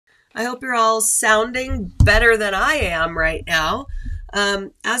I hope you're all sounding better than I am right now.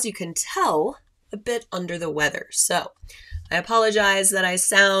 As you can tell, a bit under the weather. So I apologize that I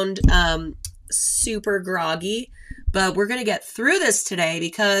sound super groggy, but we're going to get through this today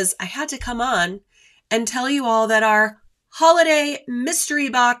because I had to come on and tell you all that our holiday mystery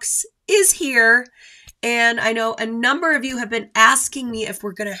box is here. And I know a number of you have been asking me if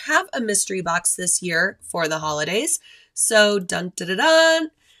we're going to have a mystery box this year for the holidays. So dun dun dun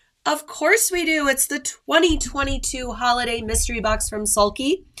dun. Of course we do. It's the 2022 holiday mystery box from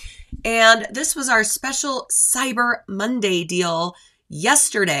Sulky. And this was our special Cyber Monday deal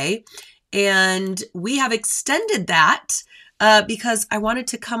yesterday. And we have extended that because I wanted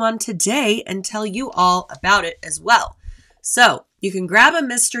to come on today and tell you all about it as well. So you can grab a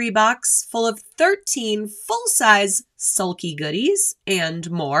mystery box full of 13 full-size Sulky goodies and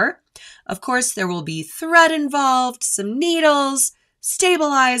more. Of course, there will be thread involved, some needles,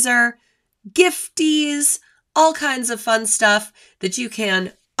 stabilizer, gifties, all kinds of fun stuff that you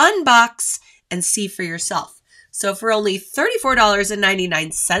can unbox and see for yourself. So for only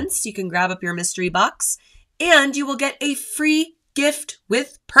 $34.99, you can grab up your mystery box and you will get a free gift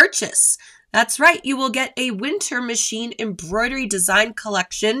with purchase. That's right, you will get a winter machine embroidery design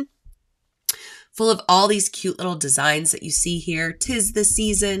collection full of all these cute little designs that you see here. 'Tis the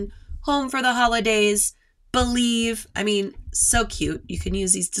season, home for the holidays, believe. I mean, so cute. You can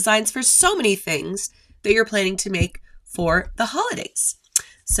use these designs for so many things that you're planning to make for the holidays.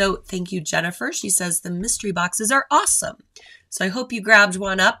 So thank you, Jennifer. She says the mystery boxes are awesome. So I hope you grabbed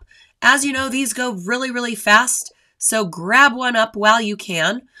one up. As you know, these go really, really fast. So grab one up while you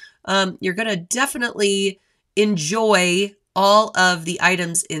can. You're going to definitely enjoy all of the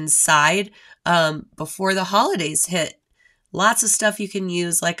items inside before the holidays hit. Lots of stuff you can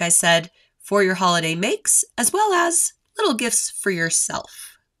use, like I said, for your holiday makes, as well as little gifts for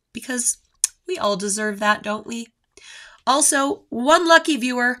yourself, because we all deserve that, don't we? Also, one lucky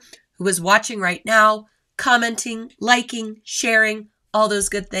viewer who is watching right now, commenting, liking, sharing, all those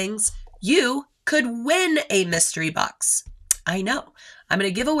good things, you could win a mystery box. I know. I'm going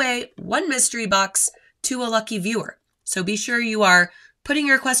to give away one mystery box to a lucky viewer. So be sure you are putting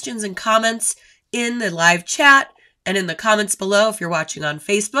your questions and comments in the live chat and in the comments below if you're watching on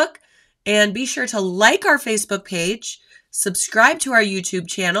Facebook. And be sure to like our Facebook page, subscribe to our YouTube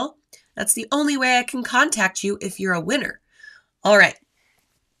channel. That's the only way I can contact you if you're a winner. All right.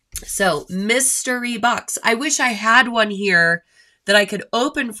 So mystery box. I wish I had one here that I could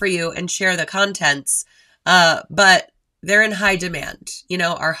open for you and share the contents, but they're in high demand. You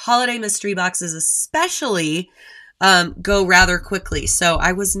know, our holiday mystery boxes especially go rather quickly. So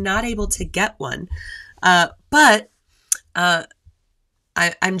I was not able to get one. But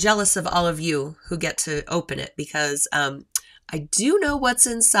I'm jealous of all of you who get to open it because I do know what's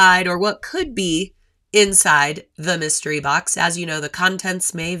inside or what could be inside the mystery box. As you know, the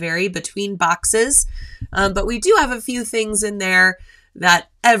contents may vary between boxes, but we do have a few things in there that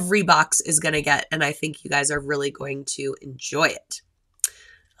every box is going to get, and I think you guys are really going to enjoy it.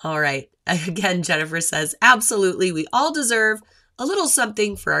 All right. Again, Jennifer says, absolutely, we all deserve a little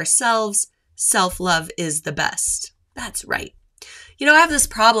something for ourselves. Self-love is the best. That's right. You know, I have this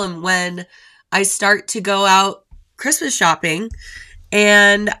problem when I start to go out Christmas shopping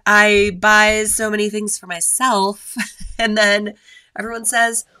and I buy so many things for myself, and then everyone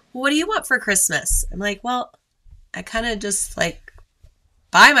says, well, what do you want for Christmas? I'm like, well, I kind of just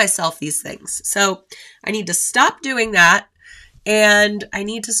buy myself these things. So I need to stop doing that, and I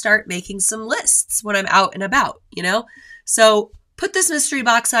need to start making some lists when I'm out and about, you know? So put this mystery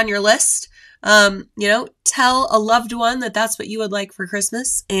box on your list. You know, tell a loved one that that's what you would like for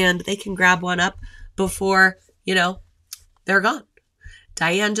Christmas, and they can grab one up before, you know, they're gone.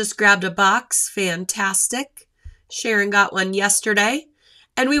 Diane just grabbed a box. Fantastic. Sharon got one yesterday,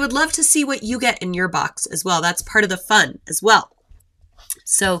 and we would love to see what you get in your box as well. That's part of the fun as well.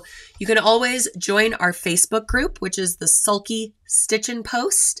 So you can always join our Facebook group, which is the Sulky Stitch and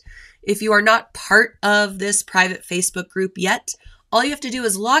Post. If you are not part of this private Facebook group yet, all you have to do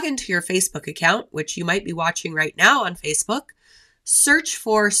is log into your Facebook account, which you might be watching right now on Facebook, search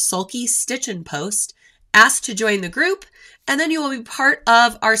for Sulky Stitch and Post, ask to join the group, and then you will be part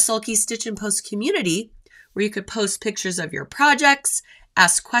of our Sulky Stitch and Post community, where you could post pictures of your projects,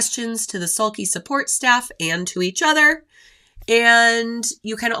 ask questions to the Sulky support staff and to each other, and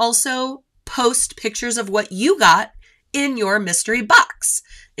you can also post pictures of what you got in your mystery box.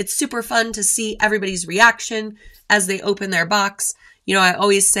 It's super fun to see everybody's reaction as they open their box. You know, I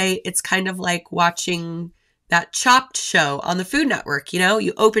always say it's kind of like watching that Chopped show on the Food Network. You know,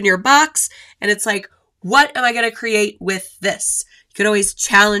 you open your box and it's like, what am I going to create with this? You could always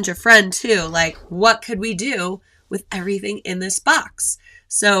challenge a friend too, like, what could we do with everything in this box?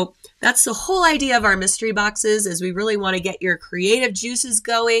 So that's the whole idea of our mystery boxes, is we really want to get your creative juices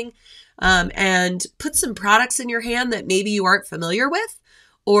going, and put some products in your hand that maybe you aren't familiar with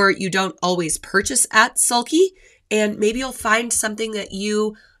or you don't always purchase at Sulky. And maybe you'll find something that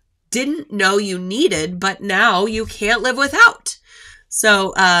you didn't know you needed, but now you can't live without.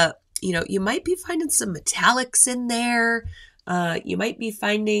 So, you might be finding some metallics in there. You might be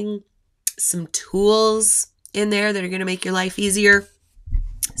finding some tools in there that are going to make your life easier.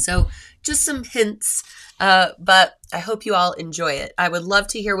 So just some hints, but I hope you all enjoy it. I would love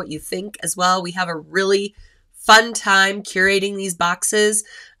to hear what you think as well. We have a really fun time curating these boxes,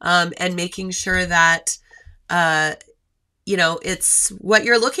 and making sure that, it's what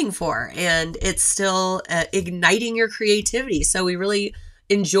you're looking for, and it's still igniting your creativity. So we really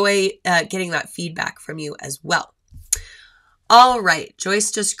enjoy getting that feedback from you as well. All right. Joyce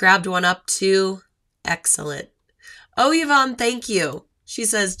just grabbed one up too. Excellent. Oh, Yvonne, thank you. She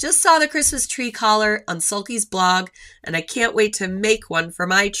says, just saw the Christmas tree collar on Sulky's blog, and I can't wait to make one for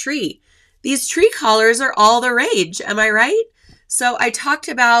my tree. These tree collars are all the rage. Am I right? So I talked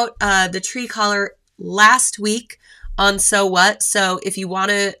about the tree collar last week on So What. So if you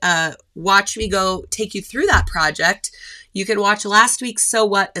want to watch me go take you through that project, you can watch last week's So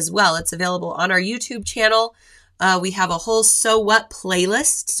What as well. It's available on our YouTube channel. We have a whole So What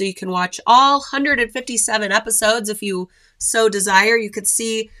playlist, so you can watch all 157 episodes if you so desire. You could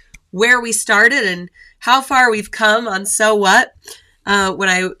see where we started and how far we've come on So What. When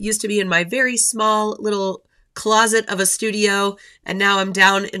I used to be in my very small little closet of a studio, and now I'm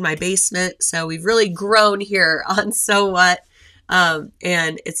down in my basement. So we've really grown here on So What,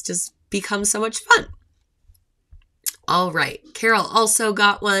 and it's just become so much fun. All right. Carol also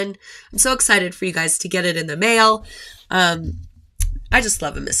got one. I'm so excited for you guys to get it in the mail. I just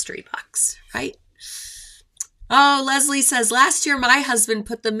love a mystery box, right? Oh, Leslie says, last year my husband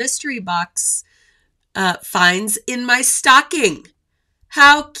put the mystery box finds in my stocking.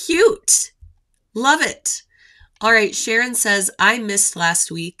 How cute. Love it. All right. Sharon says, I missed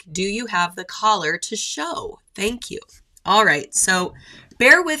last week. Do you have the collar to show? Thank you. All right. So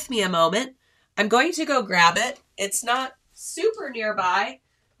bear with me a moment. I'm going to go grab it. It's not super nearby,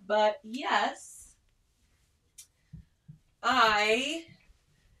 but yes, I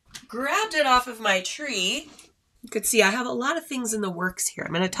grabbed it off of my tree. You could see I have a lot of things in the works here.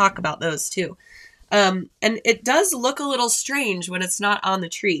 I'm going to talk about those too. And it does look a little strange when it's not on the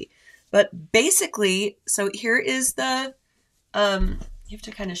tree, but basically, so here is the, you have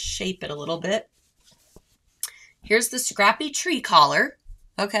to kind of shape it a little bit. Here's the scrappy tree collar.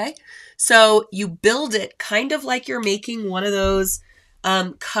 Okay. So you build it kind of like you're making one of those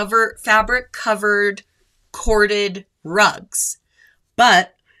fabric covered corded rugs,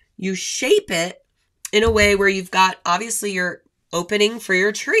 but you shape it in a way where you've got obviously your opening for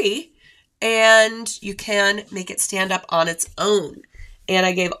your tree, and you can make it stand up on its own. And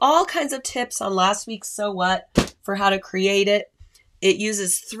I gave all kinds of tips on last week's So What for how to create it. It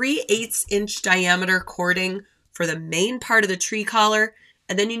uses 3/8 inch diameter cording for the main part of the tree collar.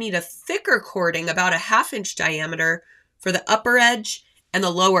 And then you need a thicker cording, about a 1/2 inch diameter, for the upper edge and the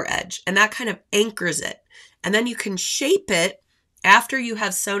lower edge. And that kind of anchors it. And then you can shape it after you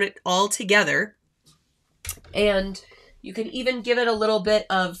have sewn it all together. And you can even give it a little bit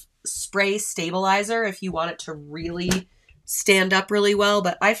of spray stabilizer if you want it to really stand up really well.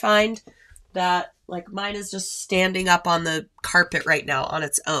 But I find that, like, mine is just standing up on the carpet right now on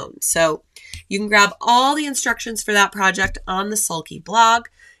its own. So you can grab all the instructions for that project on the Sulky blog,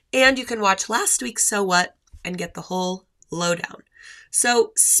 and you can watch last week's So What and get the whole lowdown.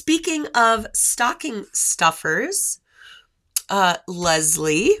 So speaking of stocking stuffers,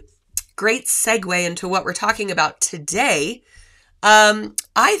 Leslie, great segue into what we're talking about today.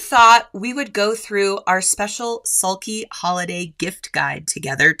 I thought we would go through our special Sulky holiday gift guide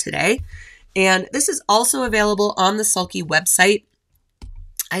together today. And this is also available on the Sulky website.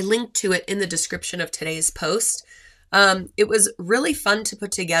 I linked to it in the description of today's post. It was really fun to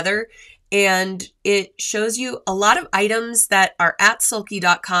put together, and it shows you a lot of items that are at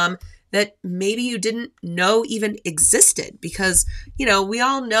sulky.com that maybe you didn't know even existed, because, we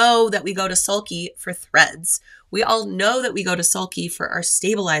all know that we go to Sulky for threads. We all know that we go to Sulky for our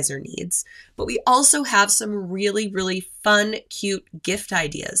stabilizer needs, but we also have some really, really fun, cute gift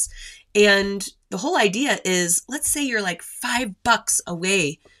ideas. And the whole idea is, let's say you're like $5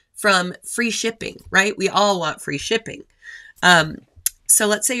 away from free shipping, right? We all want free shipping. So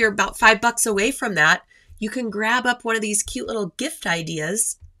let's say you're about $5 away from that. You can grab up one of these cute little gift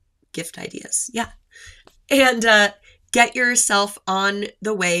ideas. Yeah. And get yourself on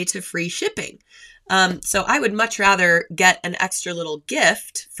the way to free shipping. So I would much rather get an extra little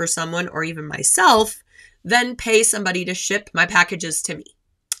gift for someone or even myself than pay somebody to ship my packages to me.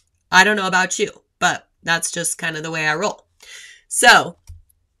 I don't know about you, but that's just kind of the way I roll. So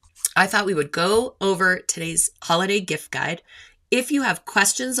I thought we would go over today's holiday gift guide. If you have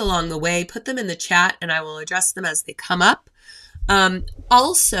questions along the way, put them in the chat and I will address them as they come up.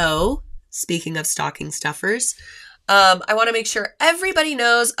 Also, speaking of stocking stuffers, I want to make sure everybody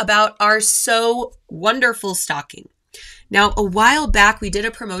knows about our So Wonderful stocking. Now, a while back, we did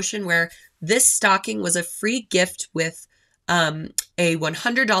a promotion where this stocking was a free gift with a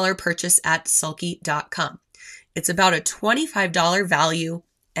 $100 purchase at sulky.com. It's about a $25 value,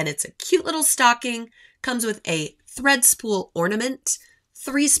 and it's a cute little stocking. Comes with a thread spool ornament,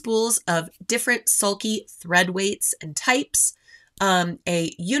 3 spools of different sulky thread weights and types,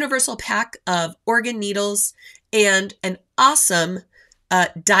 a universal pack of organ needles, and an awesome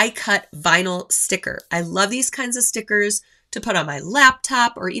die-cut vinyl sticker. I love these kinds of stickers to put on my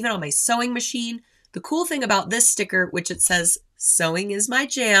laptop or even on my sewing machine. The cool thing about this sticker, which it says, "Sewing is my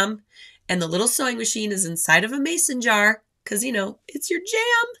jam," and the little sewing machine is inside of a mason jar because, you know, it's your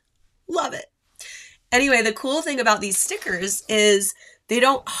jam. Love it. Anyway, the cool thing about these stickers is they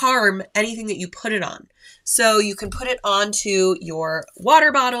don't harm anything that you put it on. So you can put it onto your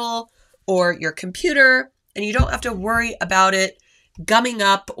water bottle or your computer, and you don't have to worry about it gumming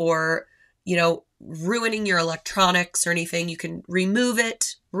up or, you know, ruining your electronics or anything. You can remove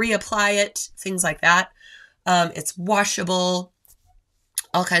it, reapply it, things like that. It's washable,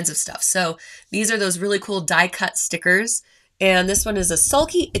 all kinds of stuff. So these are those really cool die-cut stickers. And this one is a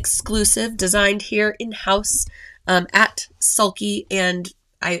Sulky exclusive, designed here in-house at Sulky, and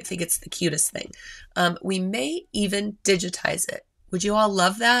I think it's the cutest thing. We may even digitize it. Would you all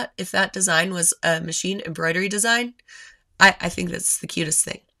love that if that design was a machine embroidery design? I think that's the cutest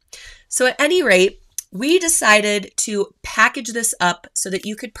thing. So at any rate, we decided to package this up so that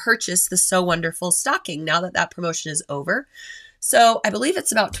you could purchase the So Wonderful stocking now that that promotion is over. So I believe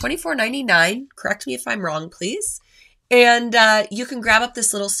it's about $24.99. Correct me if I'm wrong, please. And you can grab up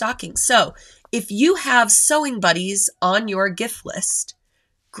this little stocking. So if you have sewing buddies on your gift list,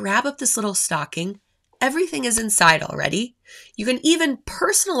 grab up this little stocking. Everything is inside already. You can even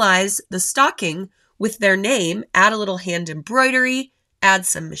personalize the stocking with their name, add a little hand embroidery, add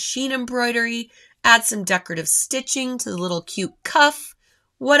some machine embroidery, add some decorative stitching to the little cute cuff,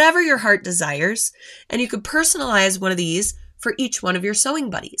 whatever your heart desires. And you could personalize one of these for each one of your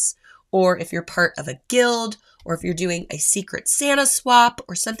sewing buddies. Or if you're part of a guild, or if you're doing a secret Santa swap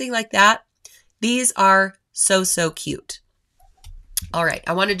or something like that, these are so, so cute. All right,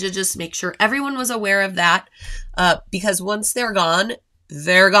 I wanted to just make sure everyone was aware of that because once they're gone,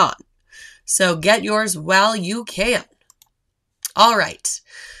 they're gone. So get yours while you can. All right,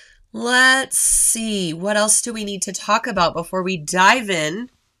 let's see. What else do we need to talk about before we dive in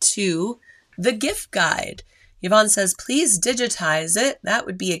to the gift guide? Yvonne says, please digitize it. That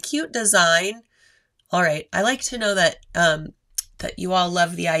would be a cute design. All right, I like to know that that you all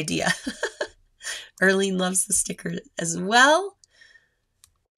love the idea. Erlene loves the sticker as well.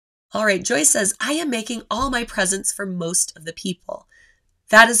 All right, Joy says, I am making all my presents for most of the people.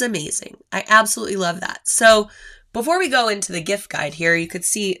 That is amazing. I absolutely love that. So before we go into the gift guide here, you could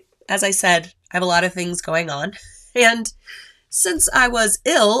see, as I said, I have a lot of things going on. And since I was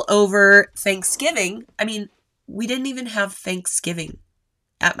ill over Thanksgiving, I mean, we didn't even have Thanksgiving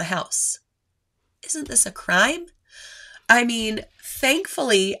at my house. Isn't this a crime? I mean,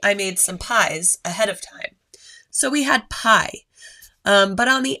 thankfully, I made some pies ahead of time. So we had pie. But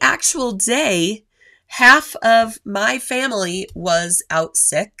on the actual day, half of my family was out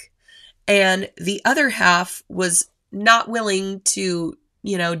sick, and the other half was not willing to,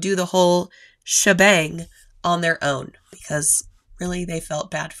 you know, do the whole shebang on their own because really they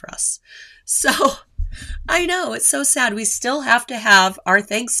felt bad for us. So I know it's so sad. We still have to have our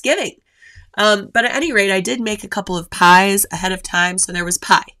Thanksgiving. But at any rate, I did make a couple of pies ahead of time. So there was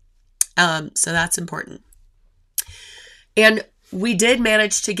pie. So that's important. And we did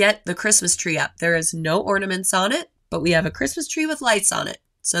manage to get the Christmas tree up. There is no ornaments on it, but we have a Christmas tree with lights on it.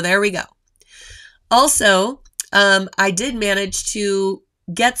 So there we go. Also, I did manage to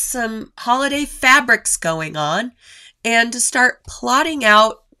get some holiday fabrics going on and to start plotting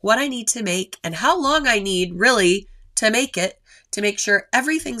out what I need to make and how long I need really to make it to make sure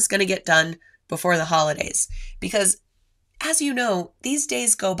everything's going to get done before the holidays. Because as you know, these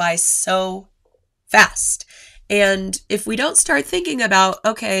days go by so fast. And if we don't start thinking about,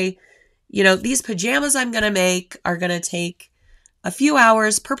 okay, you know, these pajamas I'm going to make are going to take a few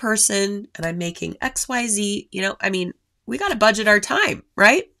hours per person and I'm making XYZ, you know, I mean, we got to budget our time,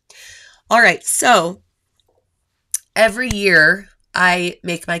 right? All right. So every year I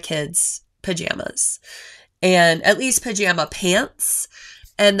make my kids pajamas, and at least pajama pants.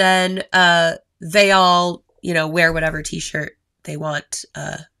 And then they all, wear whatever t-shirt they want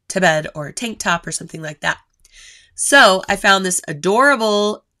to bed, or a tank top or something like that. So I found this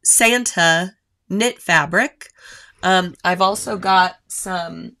adorable Santa knit fabric. I've also got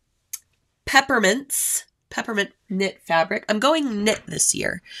some peppermint knit fabric. I'm going knit this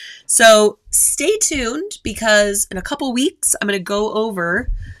year. So stay tuned, because in a couple weeks, I'm going to go over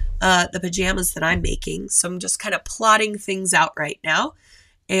the pajamas that I'm making. So I'm just kind of plotting things out right now,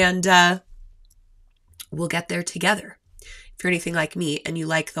 and we'll get there together. If you're anything like me and you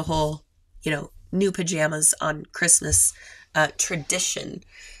like the whole, new pajamas on Christmas tradition.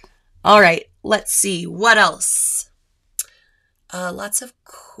 All right, let's see. What else?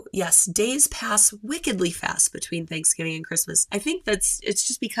 Yes, days pass wickedly fast between Thanksgiving and Christmas. I think it's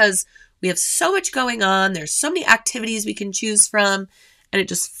just because we have so much going on. There's so many activities we can choose from, and it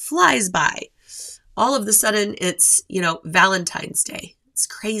just flies by. All of a sudden, it's, Valentine's Day. It's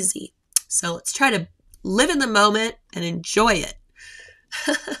crazy. So let's try to live in the moment and enjoy it.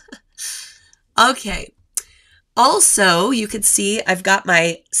 Okay. Also, you could see I've got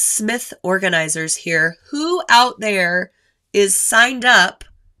my Smith organizers here. Who out there is signed up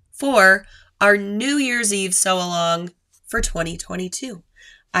for our New Year's Eve sew-along for 2022?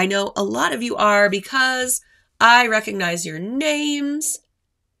 I know a lot of you are, because I recognize your names.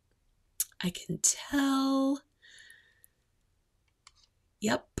 I can tell.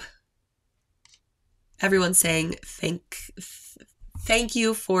 Yep. Everyone's saying thank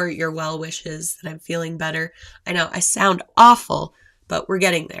you for your well wishes, that I'm feeling better. I know I sound awful, but we're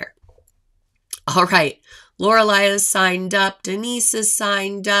getting there. All right. Lorelei is signed up. Denise is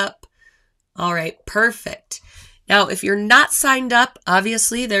signed up. All right. Perfect. Now, if you're not signed up,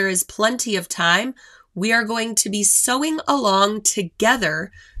 obviously there is plenty of time. We are going to be sewing along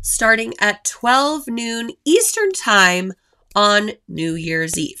together starting at 12 noon Eastern Time on New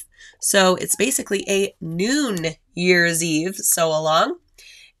Year's Eve. So it's basically a noon Year's Eve sew along,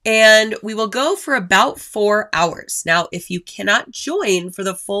 and we will go for about 4 hours. Now, if you cannot join for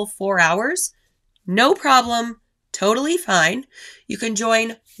the full 4 hours, no problem, totally fine. You can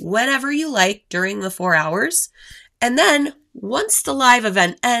join whenever you like during the 4 hours. And then once the live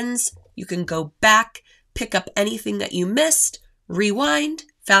event ends, you can go back, pick up anything that you missed, rewind,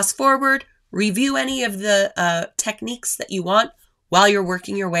 fast forward, review any of the techniques that you want while you're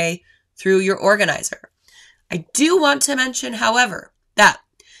working your way through your organizer. I do want to mention, however, that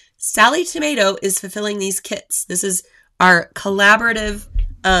Sally Tomato is fulfilling these kits. This is our collaborative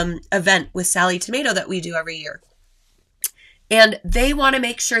event with Sally Tomato that we do every year. And they want to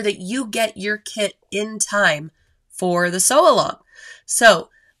make sure that you get your kit in time for the sew-along. So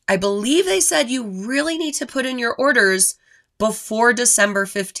I believe they said you really need to put in your orders before December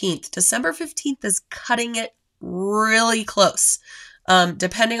 15th. December 15th is cutting it really close,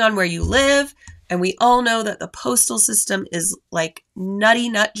 depending on where you live. And we all know that the postal system is like nutty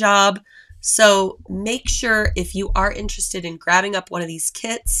nut job. So make sure, if you are interested in grabbing up one of these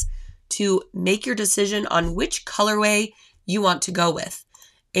kits, to make your decision on which colorway you want to go with.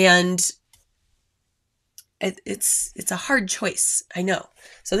 And it's a hard choice, I know.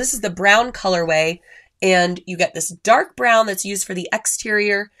 So this is the brown colorway, and you get this dark brown that's used for the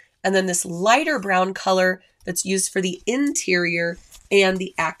exterior, and then this lighter brown color that's used for the interior and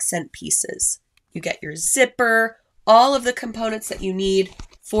the accent pieces. You get your zipper, all of the components that you need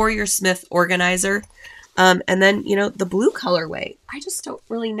for your Smith organizer. And then, the blue colorway. I just don't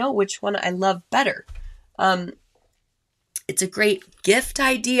really know which one I love better. It's a great gift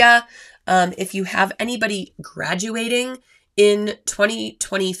idea. If you have anybody graduating in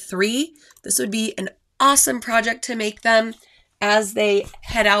 2023, this would be an awesome project to make them as they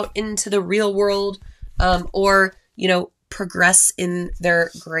head out into the real world, or, progress in their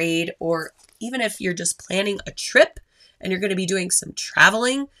grade, or even if you're just planning a trip and you're going to be doing some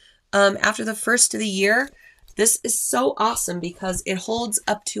traveling after the first of the year. This is so awesome because it holds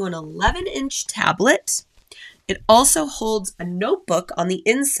up to an 11-inch tablet. It also holds a notebook on the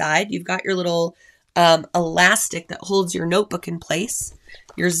inside. You've got your little elastic that holds your notebook in place,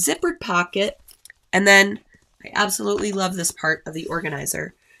 your zippered pocket, and then I absolutely love this part of the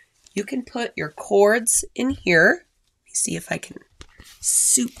organizer. You can put your cords in here. Let me see if I can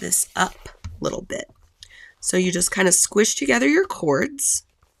soup this up a little bit. So you just kind of squish together your cords,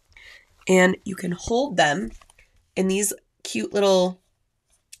 and you can hold them in these cute little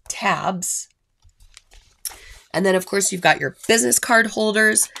tabs. And then, of course, you've got your business card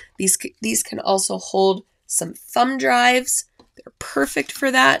holders. These can also hold some thumb drives. They're perfect for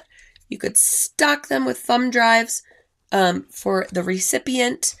that. You could stock them with thumb drives for the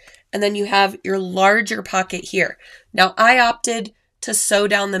recipient. And then you have your larger pocket here. Now, I opted to sew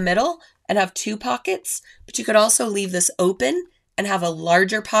down the middle and have 2 pockets, but you could also leave this open and have a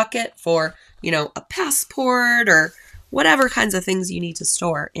larger pocket for, a passport or whatever kinds of things you need to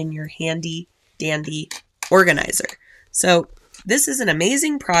store in your handy dandy organizer. So this is an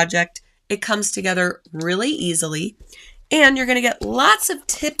amazing project. It comes together really easily, and you're going to get lots of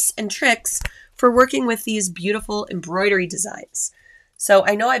tips and tricks for working with these beautiful embroidery designs. So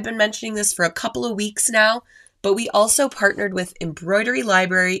I know I've been mentioning this for a couple of weeks now, but we also partnered with Embroidery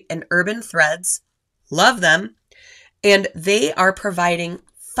Library and Urban Threads. Love them. And they are providing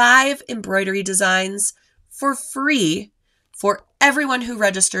 5 embroidery designs for free for everyone who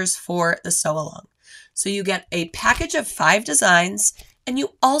registers for the sew along. So you get a package of 5 designs, and you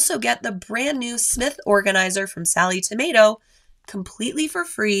also get the brand new Smith organizer from Sally Tomato completely for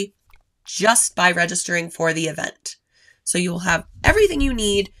free just by registering for the event. So you will have everything you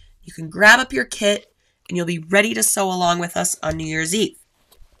need. You can grab up your kit and you'll be ready to sew along with us on New Year's Eve.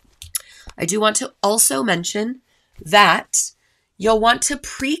 I do want to also mention that you'll want to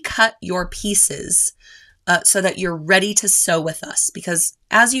pre-cut your pieces so that you're ready to sew with us, because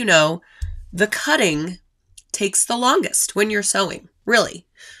as you know, the cutting takes the longest when you're sewing, really.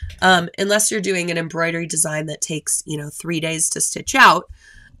 Unless you're doing an embroidery design that takes, 3 days to stitch out.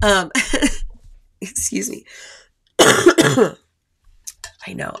 Excuse me.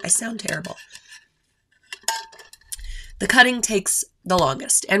 I know, I sound terrible. The cutting takes the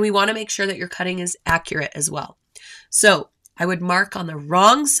longest, and we want to make sure that your cutting is accurate as well. So I would mark on the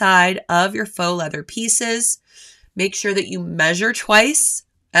wrong side of your faux leather pieces. Make sure that you measure twice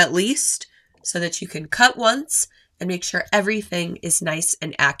at least so that you can cut once, and make sure everything is nice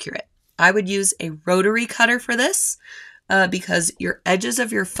and accurate. I would use a rotary cutter for this because your edges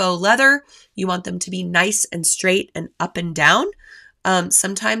of your faux leather, you want them to be nice and straight and up and down.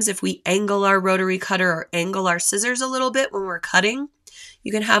 Sometimes if we angle our rotary cutter or angle our scissors a little bit when we're cutting,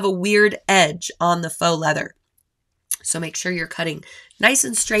 you can have a weird edge on the faux leather. So make sure you're cutting nice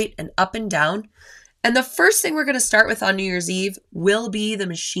and straight and up and down. And the first thing we're going to start with on New Year's Eve will be the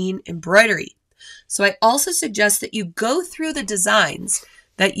machine embroidery. So I also suggest that you go through the designs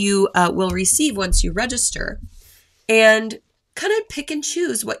that you will receive once you register and kind of pick and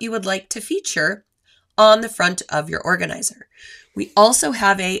choose what you would like to feature on the front of your organizer. We also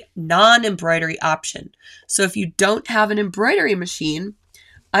have a non-embroidery option. So if you don't have an embroidery machine,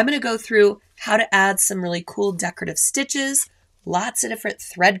 I'm going to go through how to add some really cool decorative stitches, lots of different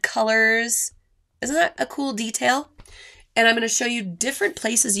thread colors. Isn't that a cool detail? And I'm going to show you different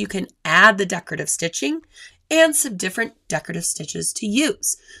places you can add the decorative stitching and some different decorative stitches to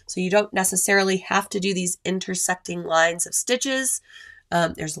use. So you don't necessarily have to do these intersecting lines of stitches.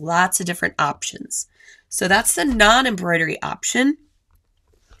 There's lots of different options. So that's the non-embroidery option.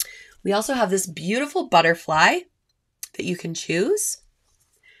 We also have this beautiful butterfly that you can choose.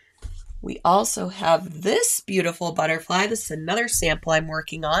 We also have this beautiful butterfly. This is another sample I'm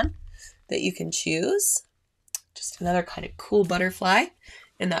working on that you can choose. Just another kind of cool butterfly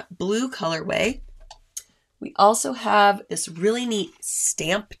in that blue colorway. We also have this really neat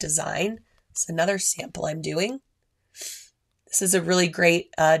stamp design. It's another sample I'm doing. This is a really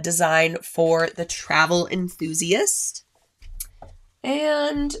great design for the travel enthusiast.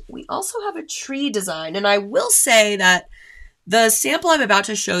 And we also have a tree design. And I will say that the sample I'm about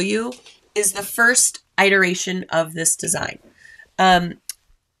to show you is the first iteration of this design.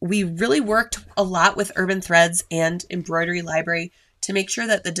 We really worked a lot with Urban Threads and Embroidery Library to make sure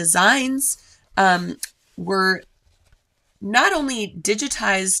that the designs were not only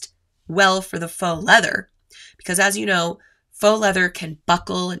digitized well for the faux leather, because as you know, faux leather can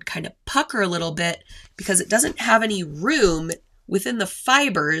buckle and kind of pucker a little bit because it doesn't have any room within the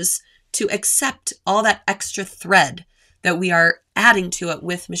fibers to accept all that extra thread that we are adding to it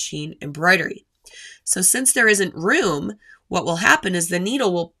with machine embroidery. So since there isn't room, what will happen is the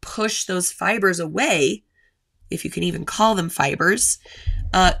needle will push those fibers away, if you can even call them fibers,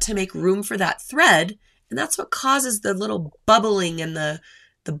 to make room for that thread. And that's what causes the little bubbling and the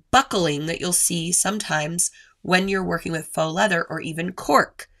buckling that you'll see sometimes when you're working with faux leather or even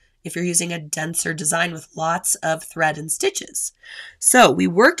cork, if you're using a denser design with lots of thread and stitches. So we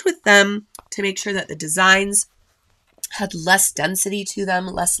worked with them to make sure that the designs had less density to them,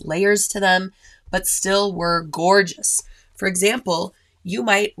 less layers to them, but still were gorgeous. For example, you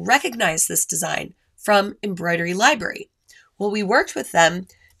might recognize this design from Embroidery Library. Well, we worked with them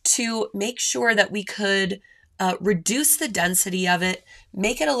to make sure that we could reduce the density of it,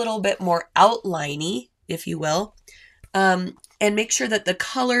 make it a little bit more outliney, if you will, and make sure that the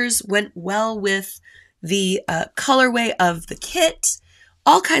colors went well with the colorway of the kit,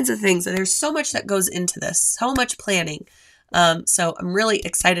 all kinds of things. And there's so much that goes into this, so much planning. So I'm really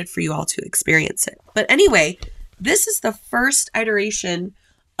excited for you all to experience it. But anyway, this is the first iteration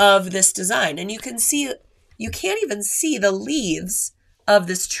of this design. And you can see, you can't even see the leaves of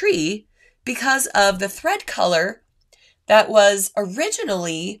this tree because of the thread color that was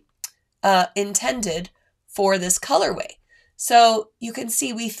originally intended for this colorway. So you can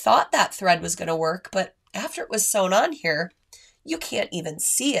see we thought that thread was going to work, but after it was sewn on here, you can't even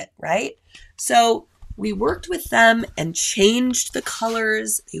see it, right? So we worked with them and changed the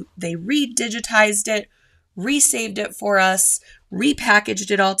colors. They redigitized it, resaved it for us, repackaged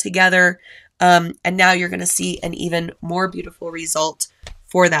it all together. And now you're going to see an even more beautiful result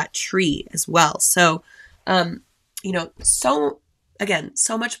for that tree as well. So,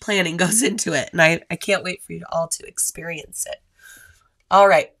 so much planning goes into it, and I can't wait for you all to experience it. All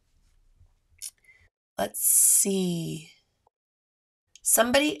right. Let's see.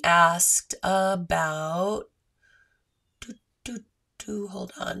 Somebody asked about,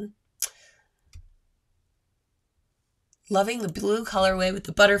 hold on. Loving the blue colorway with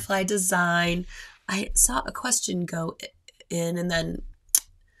the butterfly design. I saw a question go in, and then,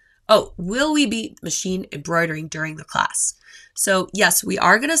 will we be machine embroidering during the class? So yes, we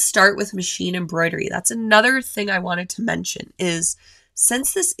are going to start with machine embroidery. That's another thing I wanted to mention is,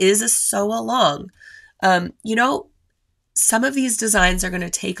 since this is a sew along, some of these designs are going to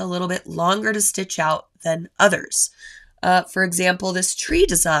take a little bit longer to stitch out than others. For example, this tree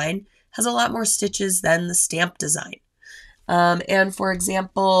design has a lot more stitches than the stamp design. And for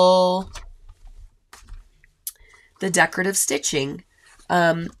example, the decorative stitching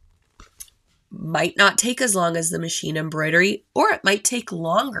might not take as long as the machine embroidery, or it might take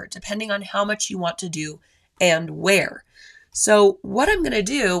longer depending on how much you want to do and where. So what I'm going to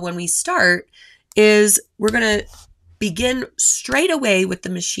do when we start is we're going to begin straight away with the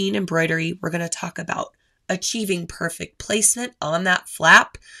machine embroidery. We're going to talk about achieving perfect placement on that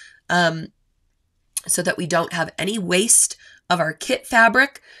flap so that we don't have any waste of our kit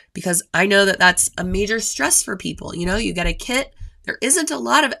fabric, because I know that that's a major stress for people. You get a kit, there isn't a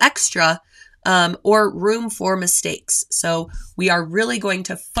lot of extra or room for mistakes. So we are really going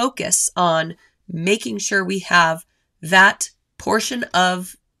to focus on making sure we have that portion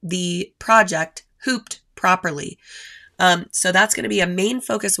of the project hooped properly. So that's going to be a main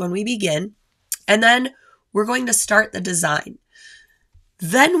focus when we begin. And then we're going to start the design.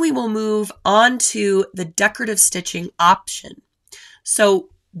 Then we will move on to the decorative stitching option. So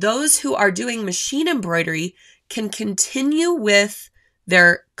those who are doing machine embroidery can continue with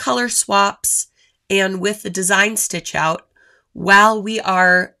their color swaps and with the design stitch out while we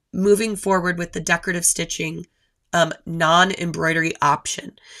are moving forward with the decorative stitching non-embroidery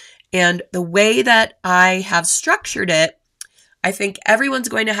option. And the way that I have structured it, I think everyone's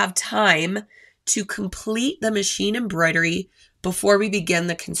going to have time to complete the machine embroidery before we begin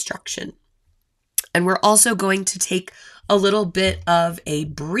the construction. And we're also going to take a little bit of a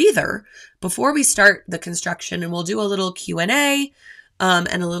breather before we start the construction, and we'll do a little Q&A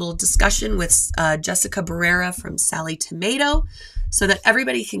and a little discussion with Jessica Barrera from Sally Tomato so that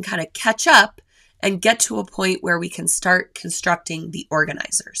everybody can kind of catch up and get to a point where we can start constructing the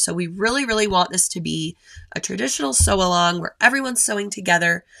organizer. So we really, really want this to be a traditional sew-along where everyone's sewing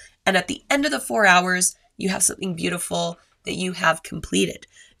together, and at the end of the 4 hours, you have something beautiful that you have completed.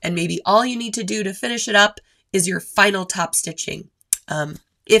 And maybe all you need to do to finish it up is your final top stitching,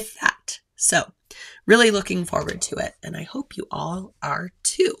 if that. So really looking forward to it, and I hope you all are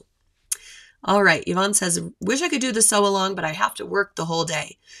too. All right, Yvonne says, wish I could do the sew-along, but I have to work the whole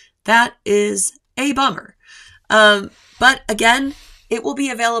day. That is a bummer. But again, it will be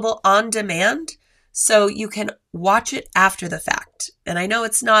available on demand, so you can watch it after the fact. And I know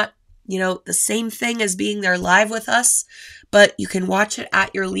it's not, the same thing as being there live with us, but you can watch it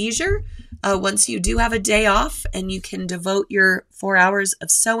at your leisure once you do have a day off, and you can devote your 4 hours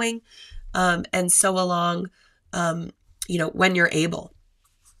of sewing and sew along, when you're able.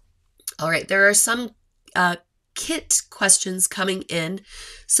 All right, there are some kit questions coming in.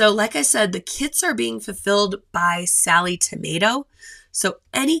 So like I said, the kits are being fulfilled by Sally Tomato. So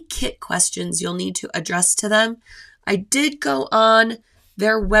any kit questions you'll need to address to them. I did go on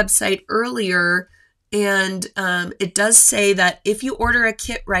their website earlier, and it does say that if you order a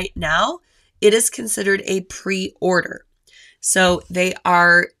kit right now, it is considered a pre-order. So they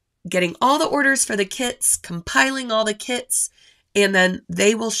are getting all the orders for the kits, compiling all the kits, and then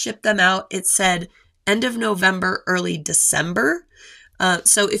they will ship them out. It said end of November, early December.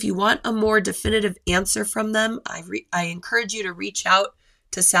 So if you want a more definitive answer from them, I encourage you to reach out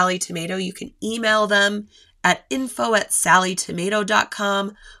to Sally Tomato. You can email them at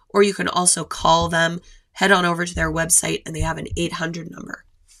info@sallytomato.com, or you can also call them. Head on over to their website and they have an 800 number.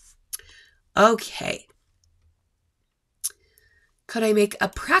 Okay. Could I make a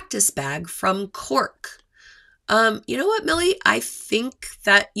practice bag from cork? You know what, Millie? I think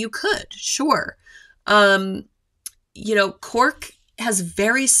that you could, sure. Cork has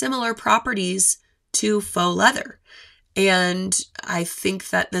very similar properties to faux leather. And I think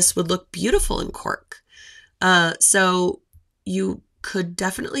that this would look beautiful in cork. So you could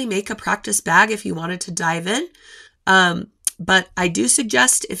definitely make a practice bag if you wanted to dive in. But I do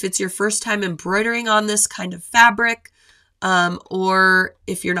suggest, if it's your first time embroidering on this kind of fabric, or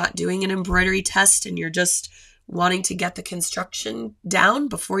if you're not doing an embroidery test and you're just wanting to get the construction down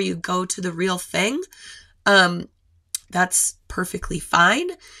before you go to the real thing, that's perfectly fine.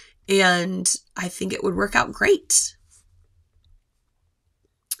 And I think it would work out great.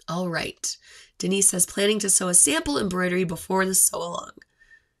 All right. Denise says, planning to sew a sample embroidery before the sew along.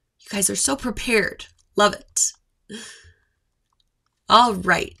 You guys are so prepared. Love it. All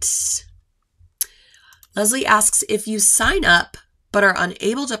right. Leslie asks, if you sign up but are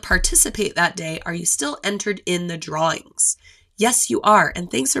unable to participate that day, are you still entered in the drawings? Yes, you are. And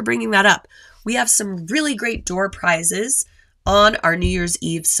thanks for bringing that up. We have some really great door prizes on our New Year's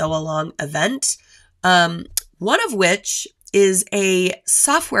Eve sew along event. One of which is a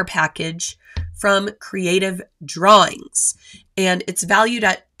software package from Creative Drawings, and it's valued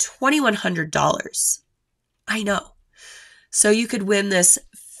at $2,100. I know. So you could win this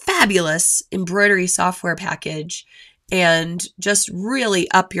fabulous embroidery software package and just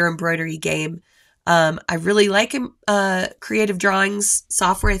really up your embroidery game. I really like Creative Drawings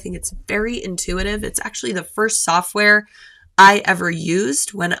software. I think it's very intuitive. It's actually the first software I ever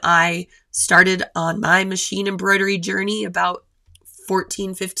used when I started on my machine embroidery journey about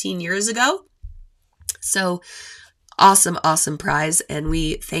 14, 15 years ago. So awesome, awesome prize. And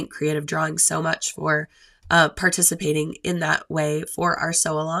we thank Creative Drawings so much for participating in that way for our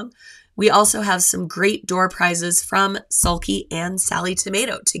sew along. We also have some great door prizes from Sulky and Sally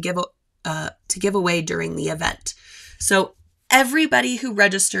Tomato to give away during the event. So everybody who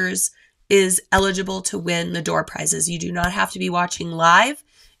registers is eligible to win the door prizes. You do not have to be watching live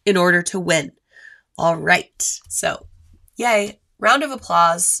in order to win. All right. So, yay. Round of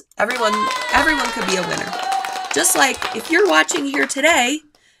applause. Everyone could be a winner. Just like if you're watching here today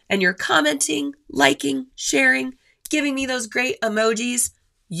and you're commenting, liking, sharing, giving me those great emojis,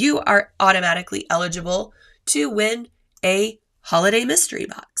 you are automatically eligible to win a holiday mystery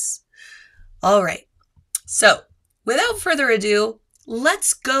box. All right. So, without further ado,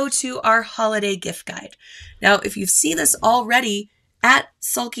 let's go to our holiday gift guide. Now, if you've seen this already at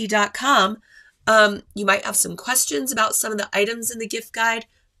sulky.com, you might have some questions about some of the items in the gift guide.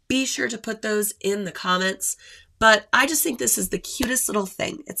 Be sure to put those in the comments. But I just think this is the cutest little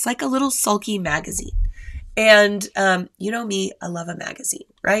thing. It's like a little Sulky magazine. And you know me, I love a magazine,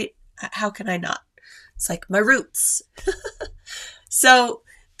 right? How can I not? It's like my roots. So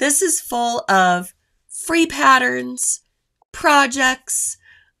this is full of free patterns, projects,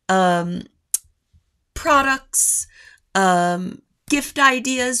 products, gift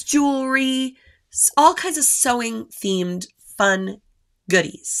ideas, jewelry, all kinds of sewing themed fun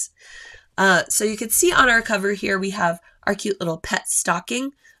goodies. So you can see on our cover here, we have our cute little pet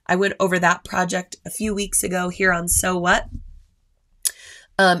stocking. I went over that project a few weeks ago here on So What.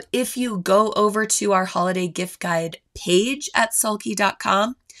 If you go over to our holiday gift guide page at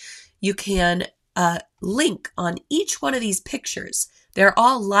sulky.com, you can link on each one of these pictures. They're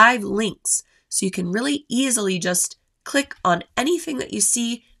all live links, so you can really easily just click on anything that you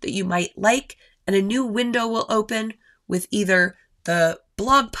see that you might like, and a new window will open with either the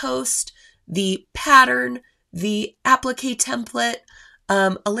blog post, the pattern, the applique template,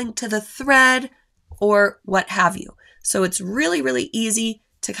 a link to the thread, or what have you. So it's really, really easy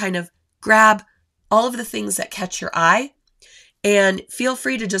to kind of grab all of the things that catch your eye, and feel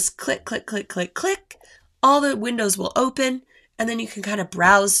free to just click, click, click, click, click. All the windows will open, and then you can kind of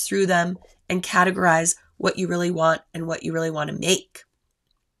browse through them and categorize what you really want and what you really want to make.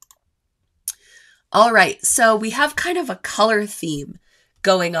 All right, so we have kind of a color theme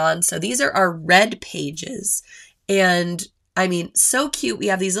going on. So these are our red pages, and I mean, so cute. We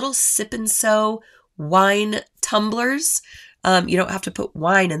have these little sip and sew wine tumblers. You don't have to put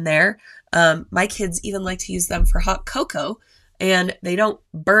wine in there. My kids even like to use them for hot cocoa, and they don't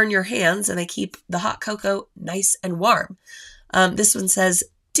burn your hands, and they keep the hot cocoa nice and warm. This one says,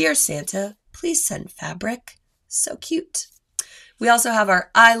 "Dear Santa, please send fabric." So cute. We also have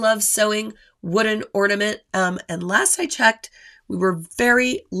our I Love Sewing wooden ornament. And last I checked, we were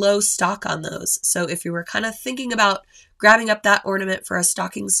very low stock on those. So if you were kind of thinking about grabbing up that ornament for a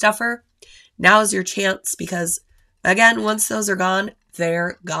stocking stuffer, now's your chance because, again, once those are gone,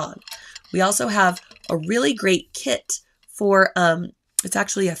 they're gone. We also have a really great kit for, it's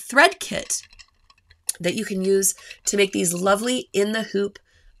actually a thread kit that you can use to make these lovely in the hoop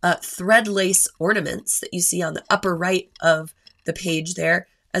thread lace ornaments that you see on the upper right of the page there,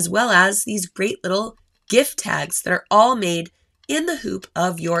 as well as these great little gift tags that are all made in the hoop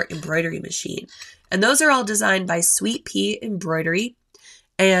of your embroidery machine. And those are all designed by Sweet Pea Embroidery.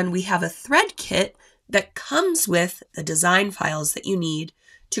 And we have a thread kit that comes with the design files that you need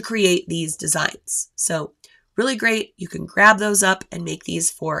to create these designs. So really great. You can grab those up and make these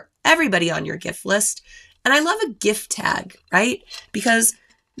for everybody on your gift list. And I love a gift tag, right? Because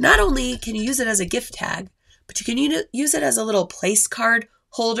not only can you use it as a gift tag, but you can use it as a little place card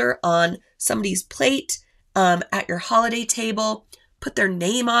holder on somebody's plate at your holiday table, put their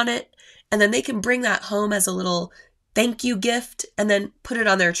name on it, and then they can bring that home as a little thank you gift and then put it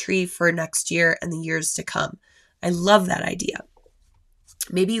on their tree for next year and the years to come. I love that idea.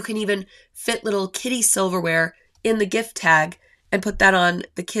 Maybe you can even fit little kitty silverware in the gift tag and put that on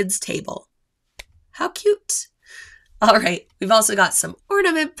the kids' table. How cute. All right, we've also got some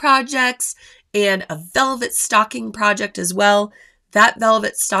ornament projects and a velvet stocking project as well. That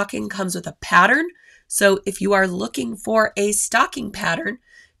velvet stocking comes with a pattern. So if you are looking for a stocking pattern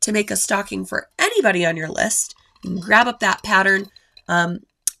to make a stocking for anybody on your list, you can grab up that pattern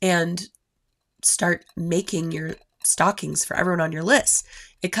and start making your stockings for everyone on your list.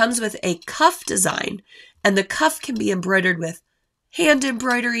 It comes with a cuff design, and the cuff can be embroidered with hand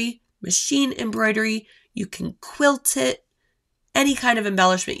embroidery, machine embroidery. You can quilt it, any kind of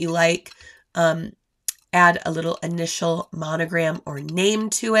embellishment you like. Add a little initial monogram or name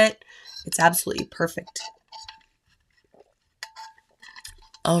to it. It's absolutely perfect.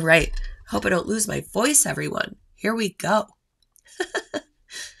 All right. Hope I don't lose my voice, everyone. Here we go.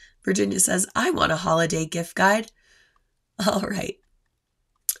 Virginia says, I want a holiday gift guide. All right.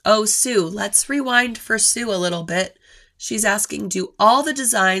 Oh, Sue, let's rewind for Sue a little bit. She's asking, do all the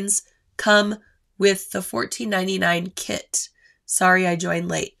designs come with the $14.99 kit? Sorry, I joined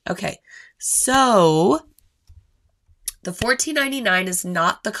late. Okay. So the $14.99 is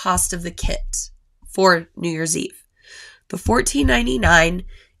not the cost of the kit for New Year's Eve. The $14.99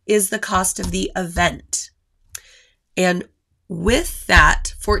 is the cost of the event. And with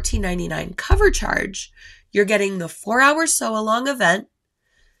that $14.99 cover charge, you're getting the 4-hour sew-along event,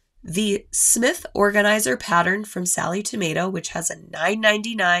 the Smith organizer pattern from Sally Tomato, which has a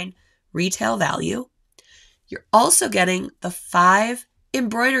 $9.99 retail value. You're also getting the 5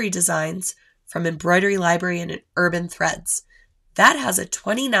 embroidery designs from Embroidery Library and Urban Threads. That has a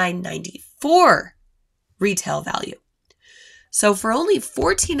 $29.94 retail value. So for only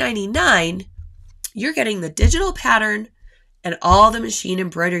 $14.99, you're getting the digital pattern and all the machine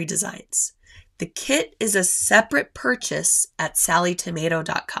embroidery designs. The kit is a separate purchase at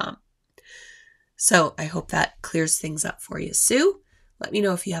sallytomato.com. So I hope that clears things up for you. Sue, let me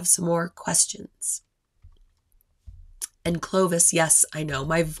know if you have some more questions. And Clovis, yes, I know,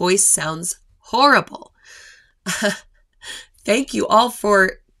 my voice sounds horrible. Thank you all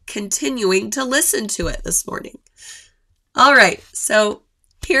for continuing to listen to it this morning. All right, so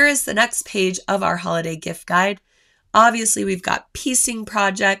here is the next page of our holiday gift guide. Obviously, we've got piecing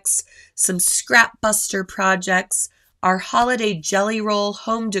projects, some scrap buster projects, our holiday jelly roll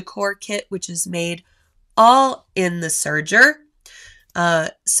home decor kit, which is made all in the serger.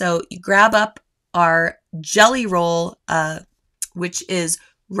 So you grab up our jelly roll, which is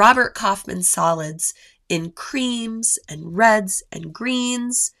Robert Kaufman solids in creams and reds and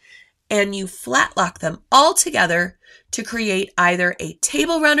greens, and you flat lock them all together to create either a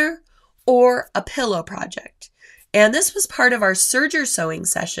table runner or a pillow project. And this was part of our serger sewing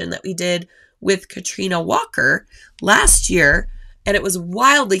session that we did with Katrina Walker last year, and it was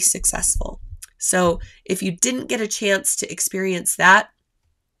wildly successful. So if you didn't get a chance to experience that,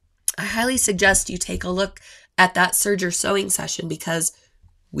 I highly suggest you take a look at that serger sewing session because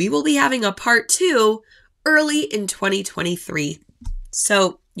we will be having a part 2 early in 2023.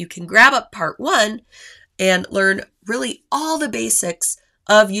 So you can grab up part 1 and learn really all the basics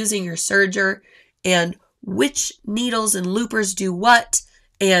of using your serger and which needles and loopers do what,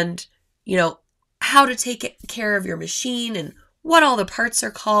 and how to take care of your machine and what all the parts are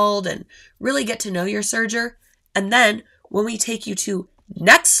called, and really get to know your serger. And then when we take you to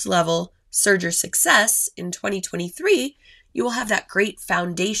next level serger success in 2023, you will have that great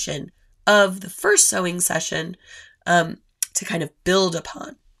foundation of the first sewing session to to kind of build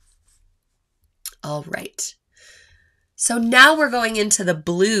upon. All right. So now we're going into the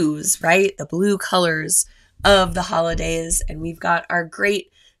blues, right? The blue colors of the holidays. And we've got our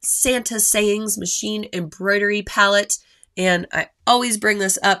great Santa Sayings machine embroidery palette. And I always bring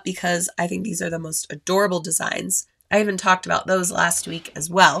this up because I think these are the most adorable designs. I even talked about those last week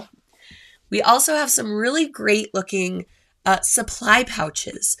as well. We also have some really great looking supply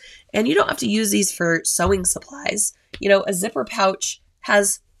pouches. And you don't have to use these for sewing supplies. You know, a zipper pouch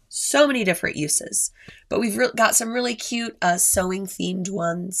has so many different uses. But we've got some really cute sewing themed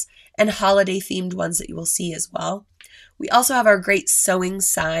ones and holiday themed ones that you will see as well. We also have our great sewing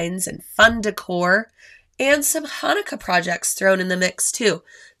signs and fun decor and some Hanukkah projects thrown in the mix too.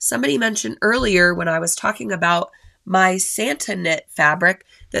 Somebody mentioned earlier when I was talking about my Santa knit fabric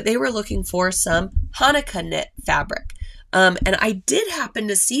that they were looking for some Hanukkah knit fabric. And I did happen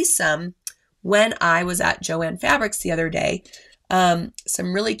to see some when I was at Joann Fabrics the other day.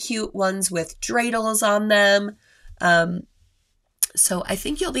 Some really cute ones with dreidels on them. So I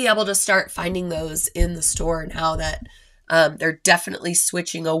think you'll be able to start finding those in the store now that they're definitely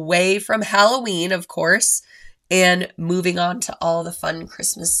switching away from Halloween, of course, and moving on to all the fun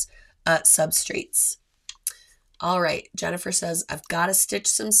Christmas substrates. All right, Jennifer says, I've got to stitch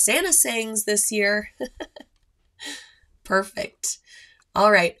some Santa sayings this year. Perfect.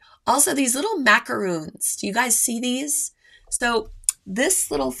 All right. Also, these little macaroons. Do you guys see these? So this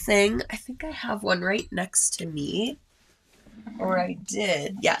little thing, I think I have one right next to me. Or I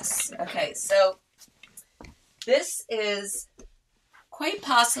did. Yes. Okay. So this is quite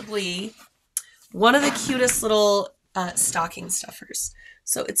possibly one of the cutest little stocking stuffers.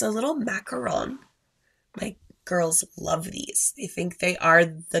 So it's a little macaron. My girls love these. They think they are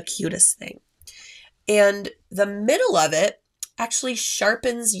the cutest thing. And the middle of it actually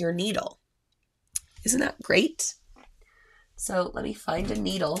sharpens your needle. Isn't that great? So let me find a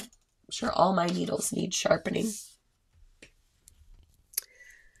needle. I'm sure all my needles need sharpening.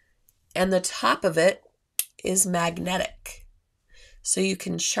 And the top of it is magnetic. So you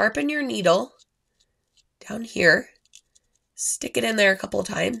can sharpen your needle down here, stick it in there a couple of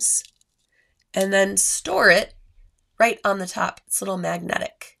times, and then store it right on the top. It's a little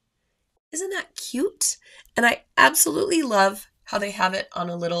magnetic. Isn't that cute? And I absolutely love how they have it on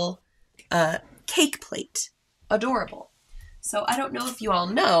a little cake plate. Adorable. So I don't know if you all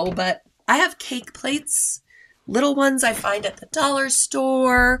know, but I have cake plates, little ones I find at the dollar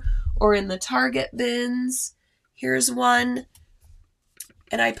store or in the Target bins. Here's one.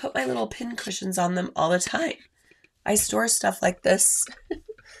 And I put my little pin cushions on them all the time. I store stuff like this.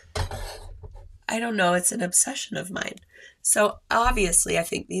 I don't know. It's an obsession of mine. So obviously, I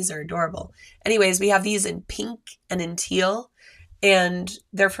think these are adorable. Anyways, we have these in pink and in teal. And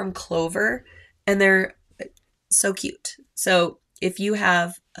they're from Clover. And they're so cute. So if you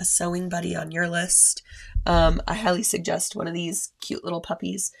have a sewing buddy on your list, I highly suggest one of these cute little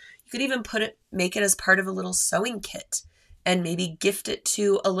puppies. You could even make it as part of a little sewing kit and maybe gift it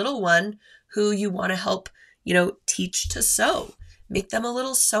to a little one who you want to help, teach to sew. Make them a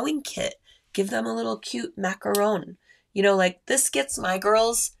little sewing kit. Give them a little cute macaron. Like this gets my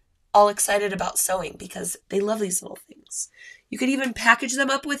girls all excited about sewing because they love these little things. You could even package them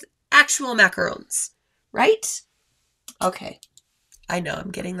up with actual macarons, right? Okay. I know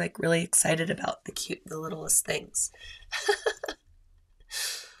I'm getting really excited about the littlest things.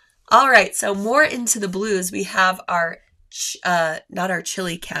 All right. So more into the blues, we have our, not our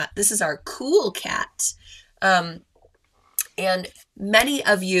chilly cat. This is our cool cat. And many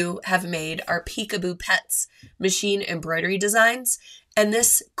of you have made our Peekaboo Pets machine embroidery designs. And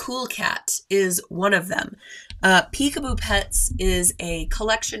this cool cat is one of them. Peekaboo Pets is a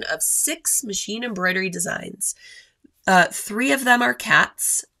collection of 6 machine embroidery designs. 3 of them are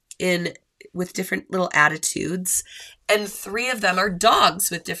cats with different little attitudes, and 3 of them are dogs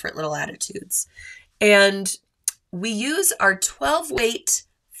with different little attitudes. And we use our 12-weight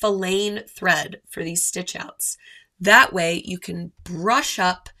filaine thread for these stitch outs. That way you can brush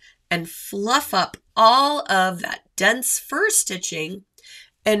up and fluff up all of that dense fur stitching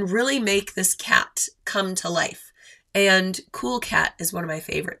and really make this cat come to life. And Cool Cat is one of my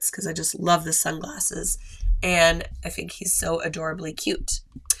favorites because I just love the sunglasses and I think he's so adorably cute.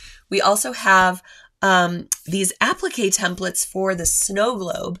 We also have these applique templates for the snow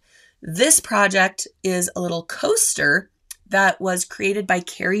globe. This project is a little coaster that was created by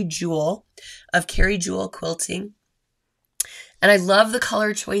Carrie Jewell of Carrie Jewell Quilting. And I love the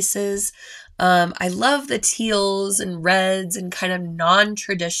color choices. I love the teals and reds and kind of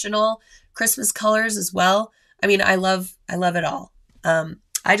non-traditional Christmas colors as well. I mean, I love it all.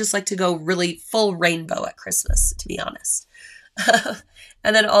 I just like to go really full rainbow at Christmas, to be honest.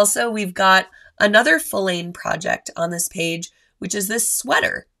 And then also we've got another Filane project on this page, which is this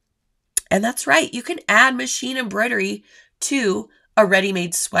sweater. And that's right, you can add machine embroidery to a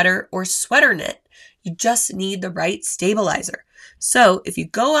ready-made sweater or sweater knit. You just need the right stabilizer. So if you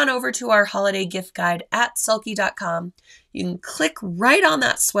go on over to our holiday gift guide at sulky.com, you can click right on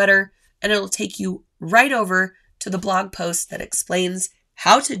that sweater and it'll take you right over to the blog post that explains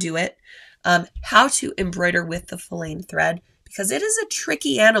how to do it, how to embroider with the Filane thread, because it is a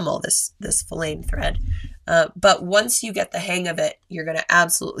tricky animal, this Filane thread. But once you get the hang of it, you're going to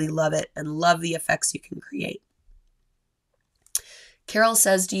absolutely love it and love the effects you can create. Carol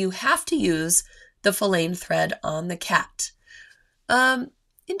says, do you have to use the Filane thread on the cat?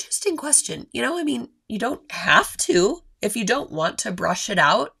 Interesting question. You don't have to. If you don't want to brush it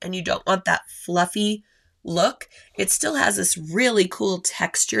out and you don't want that fluffy look, it still has this really cool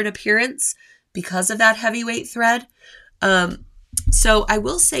textured appearance because of that heavyweight thread. So I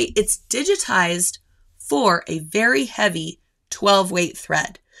will say it's digitized for a very heavy 12-weight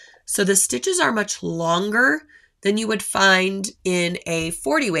thread. So the stitches are much longer than you would find in a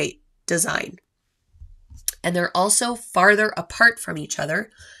 40-weight design. And they're also farther apart from each other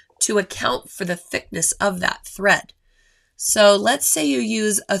to account for the thickness of that thread. So let's say you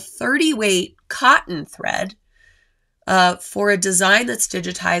use a 30-weight cotton thread for a design that's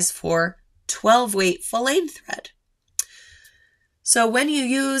digitized for 12-weight Filane thread. So when you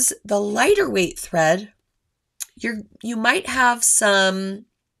use the lighter weight thread, you might have some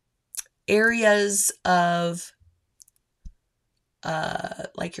areas of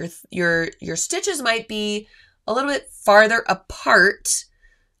like your stitches might be a little bit farther apart,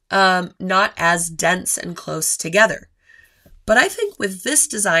 not as dense and close together. But I think with this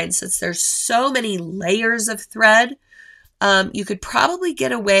design, since there's so many layers of thread, you could probably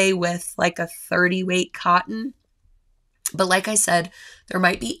get away with like a 30-weight cotton. But like I said, there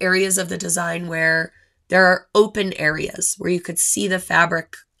might be areas of the design where there are open areas where you could see the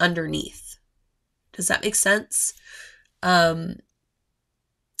fabric underneath. Does that make sense?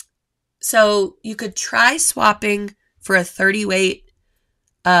 So you could try swapping for a 30-weight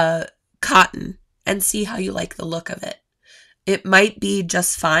cotton and see how you like the look of it. It might be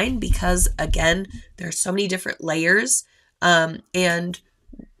just fine because, again, there's so many different layers, and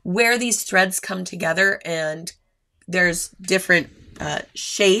where these threads come together and there's different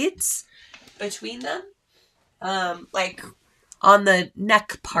shades between them, like on the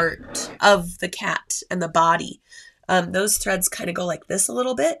neck part of the cat and the body. Those threads kind of go like this a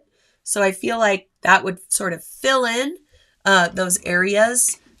little bit. So I feel like that would sort of fill in those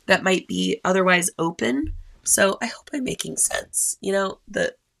areas that might be otherwise open. So I hope I'm making sense.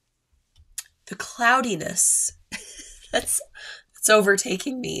 The cloudiness that's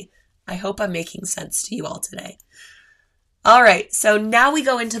overtaking me. I hope I'm making sense to you all today. All right, so now we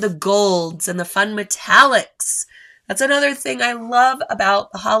go into the golds and the fun metallics. That's another thing I love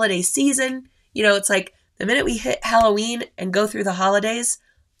about the holiday season. It's like the minute we hit Halloween and go through the holidays,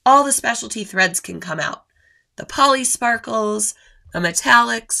 all the specialty threads can come out. The poly sparkles, the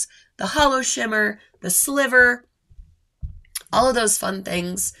metallics, the hollow shimmer, the sliver, all of those fun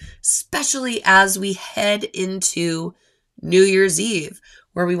things, especially as we head into New Year's Eve,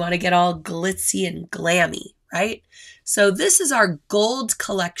 where we want to get all glitzy and glammy, right? So this is our gold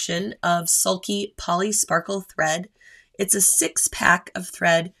collection of Sulky Poly Sparkle thread. It's a 6-pack of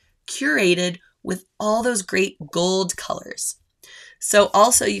thread curated with all those great gold colors. So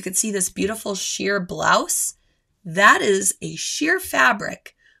also you can see this beautiful sheer blouse. That is a sheer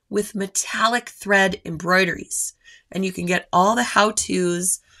fabric with metallic thread embroideries. And you can get all the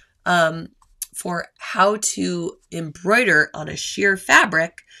how-tos for how to embroider on a sheer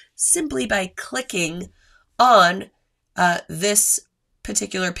fabric simply by clicking on this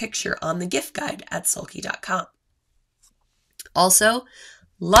particular picture on the gift guide at sulky.com. Also,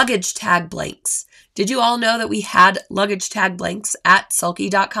 luggage tag blanks. Did you all know that we had luggage tag blanks at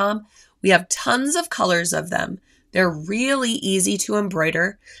sulky.com? We have tons of colors of them. They're really easy to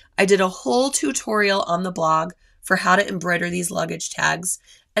embroider. I did a whole tutorial on the blog for how to embroider these luggage tags.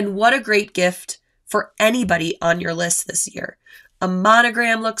 And what a great gift for anybody on your list this year. A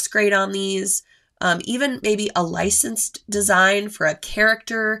monogram looks great on these. Even maybe a licensed design for a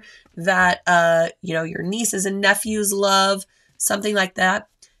character that, your nieces and nephews love, something like that.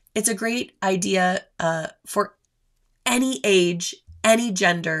 It's a great idea for any age, any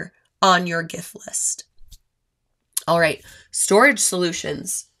gender on your gift list. All right, storage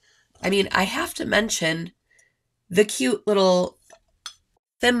solutions. I have to mention the cute little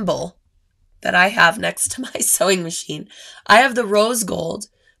thimble that I have next to my sewing machine. I have the rose gold,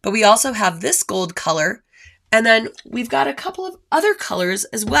 but we also have this gold color, And then we've got a couple of other colors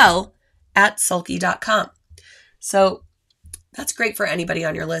as well at sulky.com. So that's great for anybody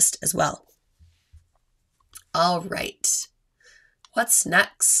on your list as well. All right. What's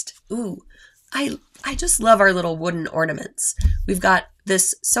next? Ooh, I just love our little wooden ornaments. We've got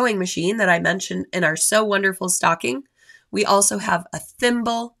this sewing machine that I mentioned in our So Wonderful stocking. We also have a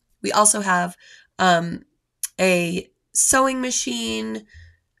thimble. We also have a sewing machine,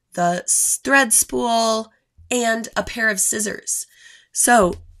 the thread spool, and a pair of scissors.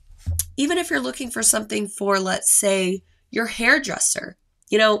 So even if you're looking for something for, let's say, your hairdresser,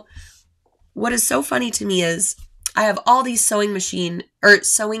 you know, what is so funny to me is I have all these sewing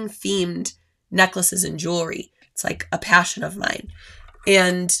themed necklaces and jewelry. It's like a passion of mine.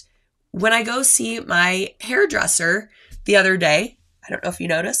 And when I go see my hairdresser the other day, I don't know if you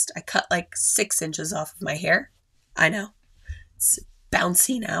noticed, I cut like 6 inches off of my hair. I know. It's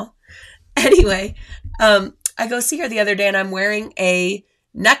bouncy now. Anyway, I go see her the other day and I'm wearing a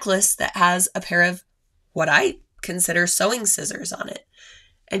necklace that has a pair of what I consider sewing scissors on it.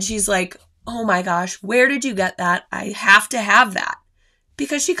 And she's like, oh my gosh, where did you get that? I have to have that.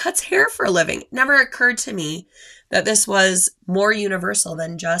 Because she cuts hair for a living. It never occurred to me that this was more universal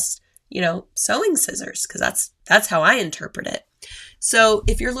than just, sewing scissors, because that's how I interpret it. So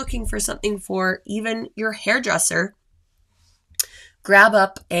if you're looking for something for even your hairdresser, grab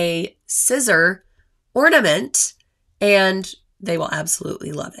up a scissor ornament and they will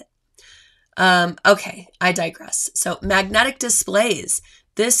absolutely love it. Okay, I digress. So magnetic displays.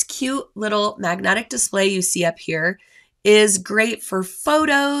 This cute little magnetic display you see up here is great for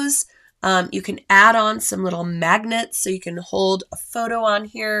photos. You can add on some little magnets so you can hold a photo on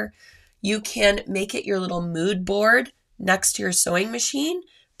here. You can make it your little mood board next to your sewing machine.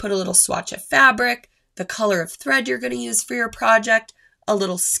 Put a little swatch of fabric, the color of thread you're going to use for your project, a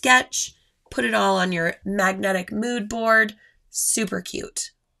little sketch, put it all on your magnetic mood board. Super cute.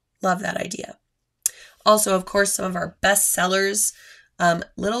 Love that idea. Also, of course, some of our best sellers,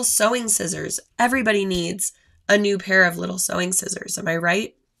 little sewing scissors. Everybody needs a new pair of little sewing scissors. Am I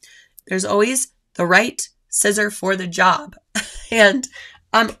right? There's always the right scissor for the job. And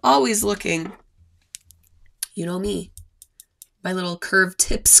I'm always looking, you know me, my little curved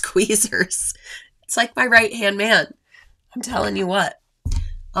tip squeezers. It's like my right-hand man. I'm telling you what.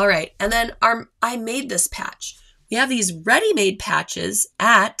 All right. And then I made this patch. We have these ready-made patches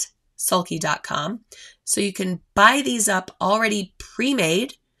at sulky.com. So you can buy these up already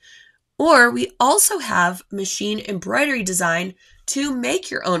pre-made. Or we also have machine embroidery design to make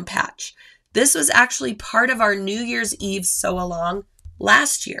your own patch. This was actually part of our New Year's Eve sew along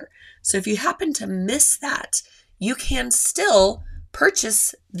last year. So if you happen to miss that, you can still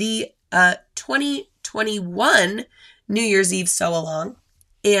purchase the 2021 New Year's Eve sew along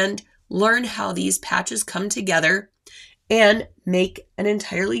and learn how these patches come together and make an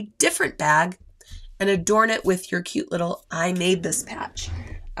entirely different bag and adorn it with your cute little I made this patch.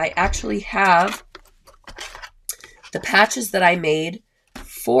 I actually have the patches that I made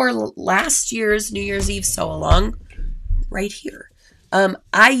for last year's New Year's Eve sew along right here.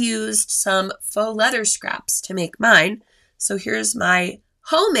 I used some faux leather scraps to make mine. So here's my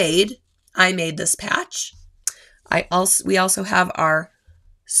homemade I made this patch. We also have our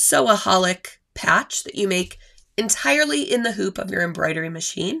Sewaholic patch that you make entirely in the hoop of your embroidery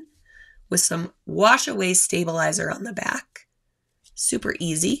machine with some wash away stabilizer on the back. Super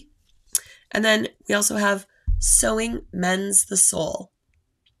easy. And then we also have Sewing Mends the Soul.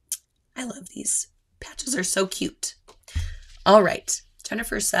 I love these. Patches are so cute. All right.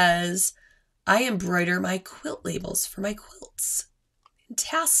 Jennifer says, I embroider my quilt labels for my quilts.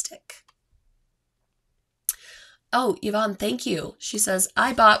 Fantastic. Oh, Yvonne, thank you. She says,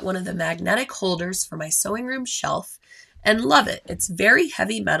 I bought one of the magnetic holders for my sewing room shelf and love it. It's very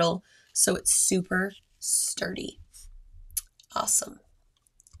heavy metal, so it's super sturdy. Awesome.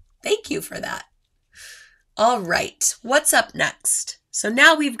 Thank you for that. All right. What's up next? So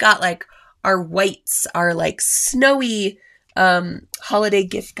now we've got like our whites, our like snowy holiday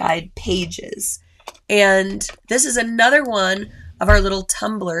gift guide pages. And this is another one of our little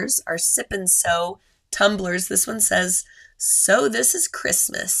tumblers, our sip and sew tumblers. This one says, so this is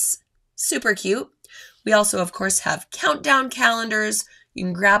Christmas. Super cute. We also, of course, have countdown calendars. You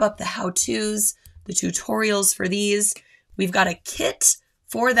can grab up the how-tos, the tutorials for these. We've got a kit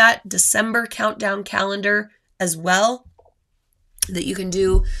for that December countdown calendar as well that you can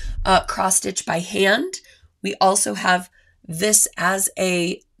do cross stitch by hand. We also have this as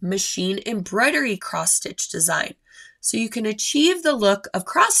a machine embroidery cross stitch design. So you can achieve the look of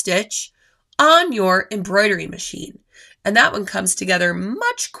cross stitch on your embroidery machine. And that one comes together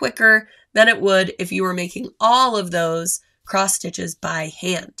much quicker than it would if you were making all of those cross stitches by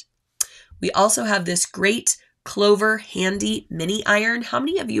hand. We also have this great Clover handy mini iron. How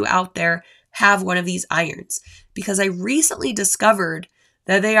many of you out there have one of these irons? Because I recently discovered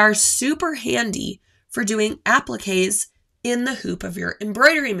that they are super handy for doing appliques in the hoop of your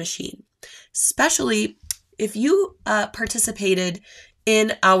embroidery machine, especially if you participated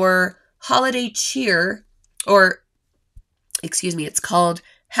in our holiday cheer, or excuse me, it's called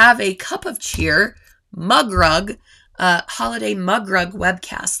Have a Cup of Cheer mug rug, holiday mug rug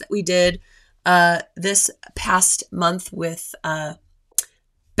webcast that we did this past month with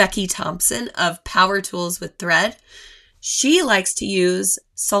Becky Thompson of Power Tools with Thread. She likes to use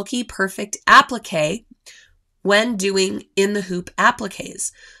Sulky Perfect applique when doing in the hoop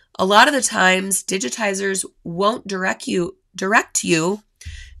appliques. A lot of the times, digitizers won't direct you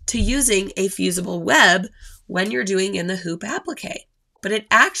to using a fusible web when you're doing in the hoop applique, but it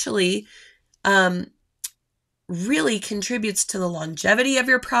actually really contributes to the longevity of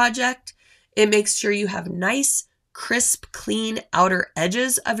your project. It makes sure you have nice, crisp, clean outer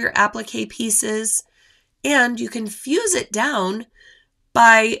edges of your applique pieces, and you can fuse it down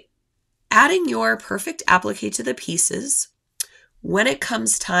by adding your perfect applique to the pieces. When it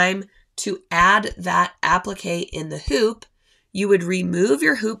comes time to add that applique in the hoop, you would remove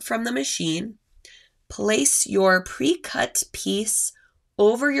your hoop from the machine, place your pre-cut piece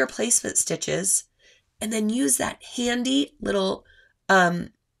over your placement stitches, and then use that handy little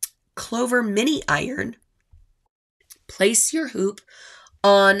Clover mini iron. Place your hoop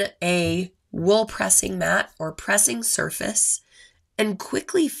on a wool pressing mat or pressing surface and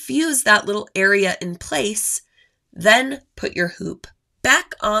quickly fuse that little area in place. Then put your hoop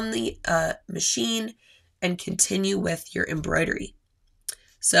back on the machine and continue with your embroidery.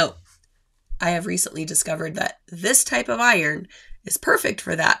 So I have recently discovered that this type of iron is perfect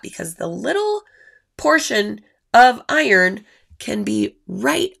for that, because the little portion of iron can be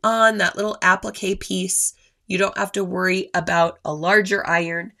right on that little applique piece. You don't have to worry about a larger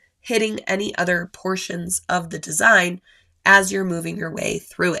iron hitting any other portions of the design as you're moving your way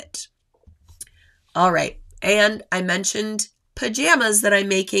through it. All right, and I mentioned pajamas that I'm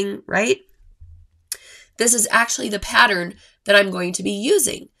making, right? This is actually the pattern that I'm going to be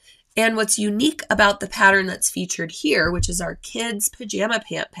using. And what's unique about the pattern that's featured here, which is our kids' pajama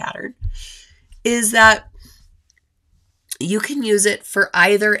pant pattern, is that you can use it for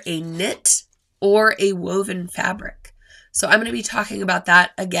either a knit or a woven fabric. So I'm going to be talking about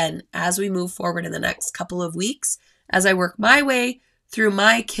that again as we move forward in the next couple of weeks. As I work my way through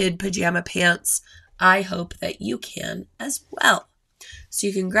my kid pajama pants, I hope that you can as well. So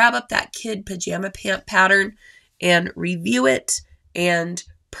you can grab up that kid pajama pant pattern and review it and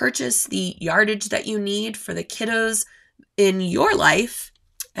purchase the yardage that you need for the kiddos in your life,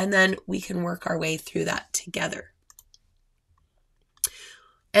 and then we can work our way through that together.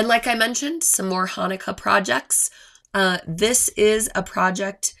 And like I mentioned, some more Hanukkah projects. This is a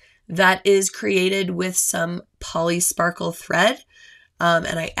project that is created with some poly sparkle thread,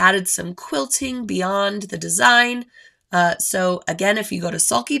 and I added some quilting beyond the design. So again, if you go to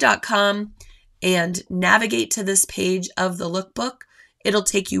sulky.com and navigate to this page of the lookbook, it'll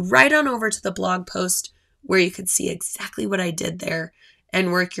take you right on over to the blog post where you can see exactly what I did there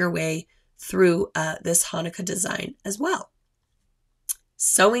and work your way through this Hanukkah design as well.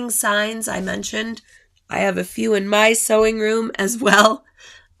 Sewing signs, I mentioned. I have a few in my sewing room as well.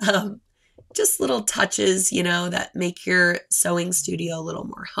 Just little touches, that make your sewing studio a little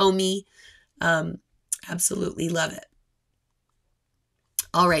more homey. Absolutely love it.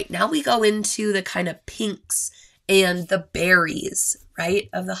 All right, now we go into the kind of pinks and the berries, right,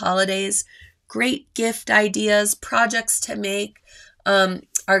 of the holidays. Great gift ideas, projects to make.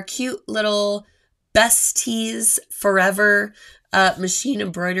 Our cute little Besties Forever machine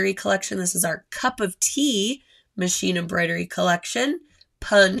embroidery collection. This is our cup of tea machine embroidery collection,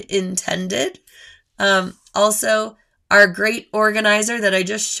 pun intended. Also, our great organizer that I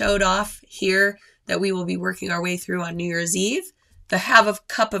just showed off here that we will be working our way through on New Year's Eve. The Have a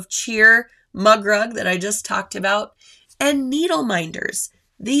Cup of Cheer mug rug that I just talked about, and needle minders.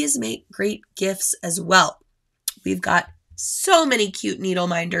 These make great gifts as well. We've got so many cute needle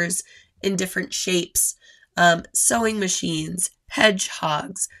minders in different shapes, sewing machines,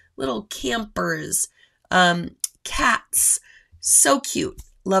 hedgehogs, little campers, cats. So cute.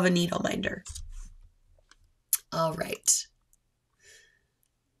 Love a needle minder. All right.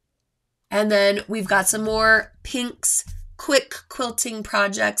 And then we've got some more pinks, quick quilting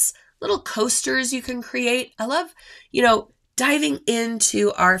projects, little coasters you can create. I love, diving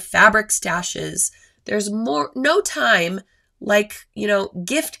into our fabric stashes. There's no time like,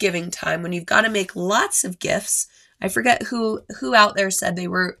 gift giving time when you've got to make lots of gifts. I forget who out there said they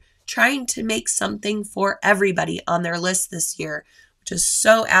were trying to make something for everybody on their list this year, which is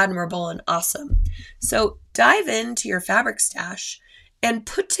so admirable and awesome. So dive into your fabric stash and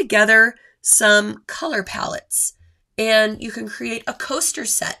put together some color palettes, and you can create a coaster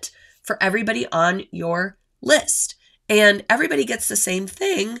set for everybody on your list. And everybody gets the same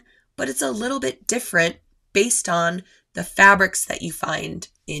thing, but it's a little bit different based on the fabrics that you find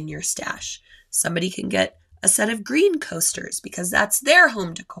in your stash. Somebody can get a set of green coasters because that's their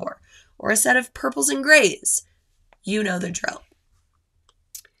home decor, or a set of purples and grays. You know the drill.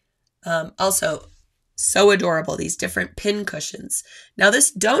 Also, so adorable, these different pin cushions. Now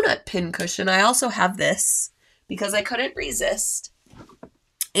this donut pin cushion, I also have this because I couldn't resist.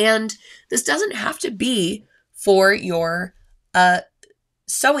 And this doesn't have to be for your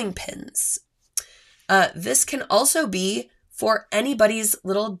sewing pins. This can also be for anybody's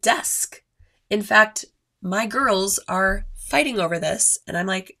little desk. In fact, my girls are fighting over this, and I'm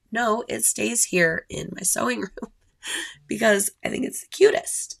like, no, it stays here in my sewing room because I think it's the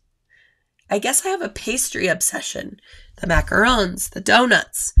cutest. I guess I have a pastry obsession, the macarons, the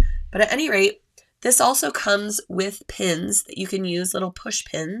donuts. But at any rate, this also comes with pins that you can use, little push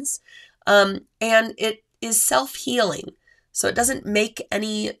pins, and it is self-healing, so it doesn't make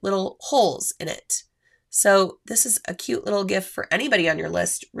any little holes in it. So this is a cute little gift for anybody on your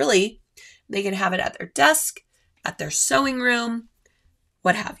list. Really, they can have it at their desk, at their sewing room,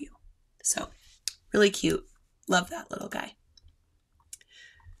 what have you. So really cute. Love that little guy.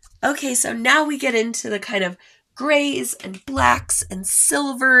 Okay, so now we get into the kind of grays and blacks and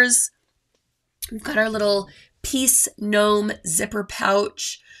silvers. We've got our little piece gnome zipper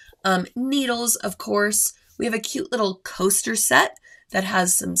pouch, needles, of course. We have a cute little coaster set that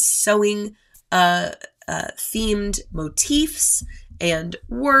has some sewing themed motifs and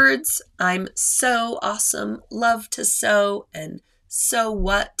words. I'm so awesome, love to sew, and so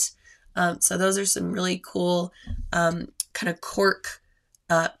what. So those are some really cool kind of cork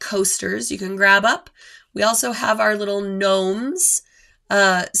coasters you can grab up. We also have our little gnomes.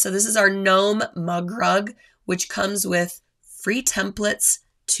 So this is our gnome mug rug, which comes with free templates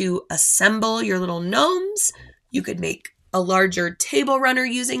to assemble your little gnomes. You could make a larger table runner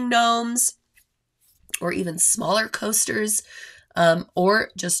using gnomes, or even smaller coasters, or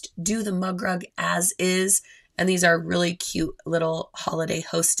just do the mug rug as is. And these are really cute little holiday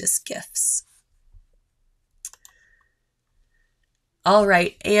hostess gifts. All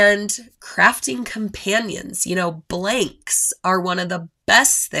right, and crafting companions. Blanks are one of the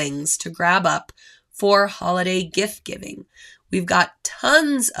best things to grab up for holiday gift giving. We've got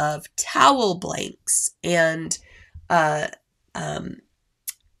tons of towel blanks and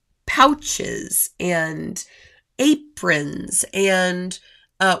pouches and aprons and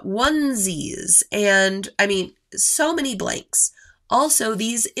onesies, and so many blanks. Also,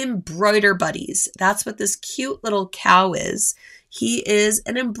 these embroider buddies. That's what this cute little cow is. He is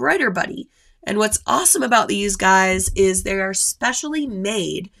an embroider buddy. And what's awesome about these guys is they are specially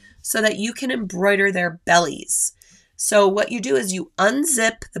made so that you can embroider their bellies. So what you do is you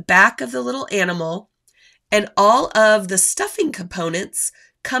unzip the back of the little animal, and all of the stuffing components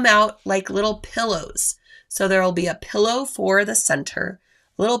come out like little pillows. So there will be a pillow for the center,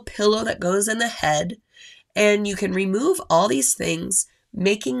 a little pillow that goes in the head, and you can remove all these things,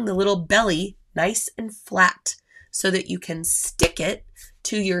 making the little belly nice and flat so that you can stick it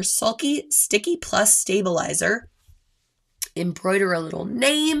to your Sulky Sticky Plus stabilizer, embroider a little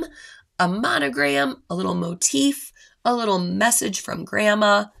name, a monogram, a little motif, a little message from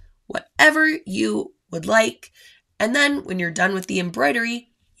grandma, whatever you would like. And then when you're done with the embroidery,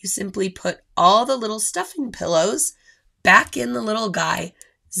 you simply put all the little stuffing pillows back in the little guy,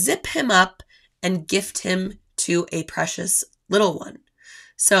 zip him up, and gift him to a precious little one.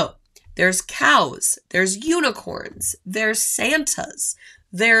 So there's cows, there's unicorns, there's Santas,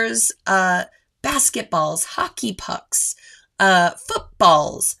 there's basketballs, hockey pucks,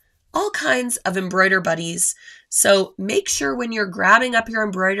 footballs, all kinds of embroider buddies. So make sure when you're grabbing up your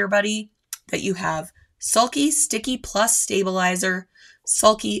embroider buddy that you have Sulky Sticky Plus stabilizer,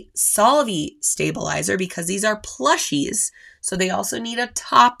 Sulky Solvy stabilizer, because these are plushies. So they also need a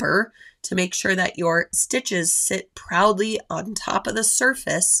topper to make sure that your stitches sit proudly on top of the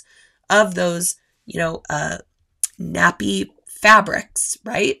surface of those, nappy fabrics,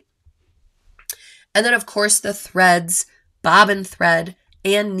 right? And then, of course, the threads, bobbin thread,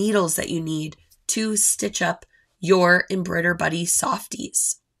 and needles that you need to stitch up your embroider buddy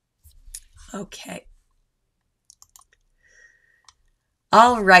softies. Okay.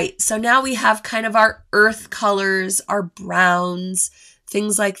 All right, so now we have kind of our earth colors, our browns,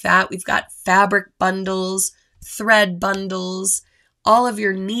 things like that. We've got fabric bundles, thread bundles, all of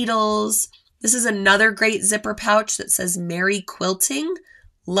your needles. This is another great zipper pouch that says Merry Quilting.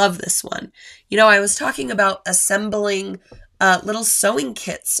 Love this one. You know, I was talking about assembling little sewing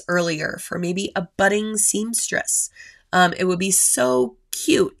kits earlier for maybe a budding seamstress. It would be so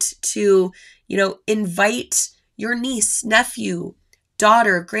cute to, you know, invite your niece, nephew,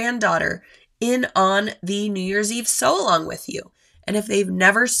 daughter, granddaughter in on the New Year's Eve sew along with you. And if they've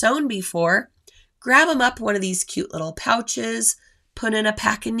never sewn before, grab them up one of these cute little pouches, put in a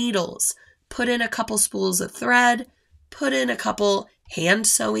pack of needles, put in a couple spools of thread, put in a couple hand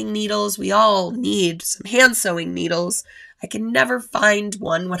sewing needles. We all need some hand sewing needles. I can never find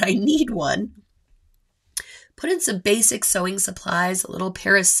one when I need one. Put in some basic sewing supplies, a little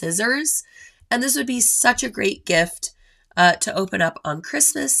pair of scissors, and this would be such a great gift to open up on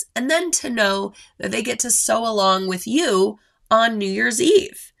Christmas, and then to know that they get to sew along with you on New Year's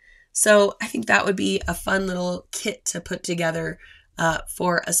Eve. So I think that would be a fun little kit to put together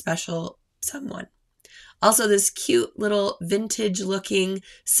for a special someone. Also, this cute little vintage looking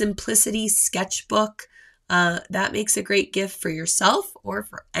Simplicity sketchbook. That makes a great gift for yourself or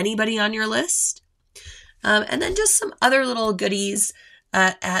for anybody on your list. And then just some other little goodies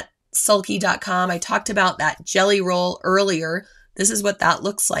at sulky.com. I talked about that jelly roll earlier. This is what that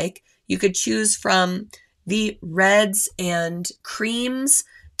looks like. You could choose from the reds and creams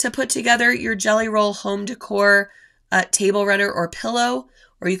to put together your jelly roll home decor table runner or pillow,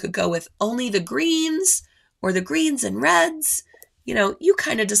 or you could go with only the greens or the greens and reds. You know, you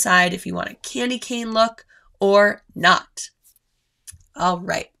kind of decide if you want a candy cane look or not. All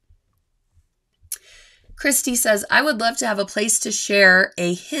right. Christy says, I would love to have a place to share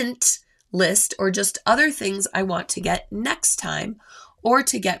a hint list or just other things I want to get next time or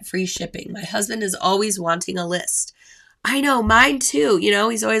to get free shipping. My husband is always wanting a list. I know, mine too. You know,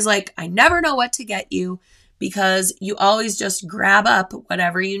 he's always like, I never know what to get you because you always just grab up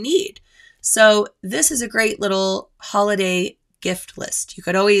whatever you need. So this is a great little holiday gift list. You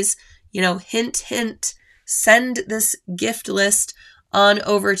could always, you know, hint, hint, send this gift list on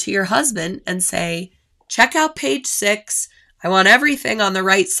over to your husband and say, check out page 6. I want everything on the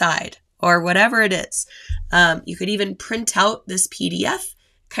right side or whatever it is. You could even print out this PDF,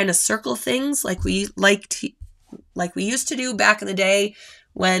 kind of circle things like we used to do back in the day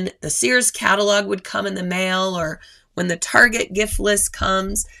when the Sears catalog would come in the mail or when the Target gift list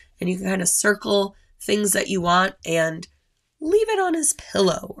comes, and you can kind of circle things that you want and leave it on his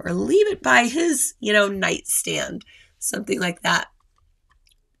pillow or leave it by his, you know, nightstand, something like that.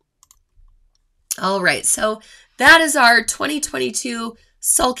 All right, so that is our 2022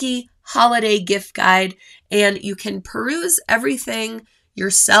 Sulky Holiday Gift Guide, and you can peruse everything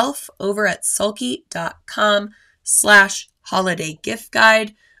yourself over at sulky.com/holiday gift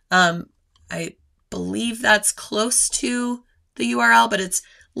guide. I believe that's close to the URL, but it's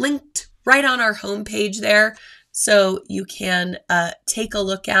linked right on our homepage there, so you can take a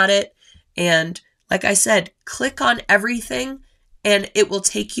look at it. And like I said, click on everything, and it will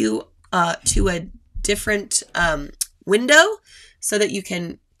take you to a different window so that you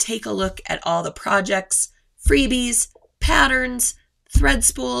can take a look at all the projects, freebies, patterns, thread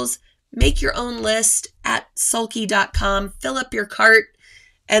spools, make your own list at sulky.com, fill up your cart,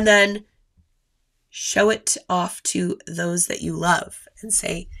 and then show it off to those that you love and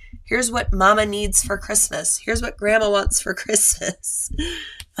say, here's what mama needs for Christmas. Here's what grandma wants for Christmas.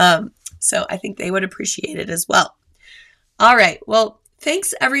 So I think they would appreciate it as well. All right. Well,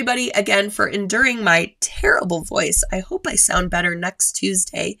 thanks everybody again for enduring my terrible voice. I hope I sound better next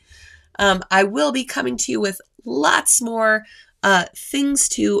Tuesday. I will be coming to you with lots more things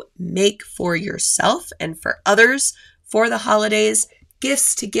to make for yourself and for others for the holidays,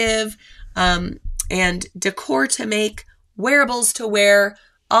 gifts to give, and decor to make, wearables to wear,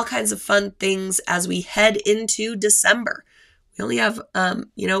 all kinds of fun things as we head into December. We only have,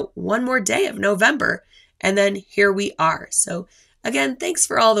 one more day of November, and then here we are. So again, thanks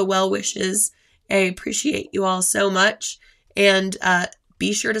for all the well wishes. I appreciate you all so much. And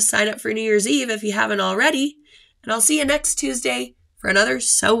be sure to sign up for New Year's Eve if you haven't already. And I'll see you next Tuesday for another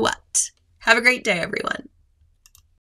So What. Have a great day, everyone.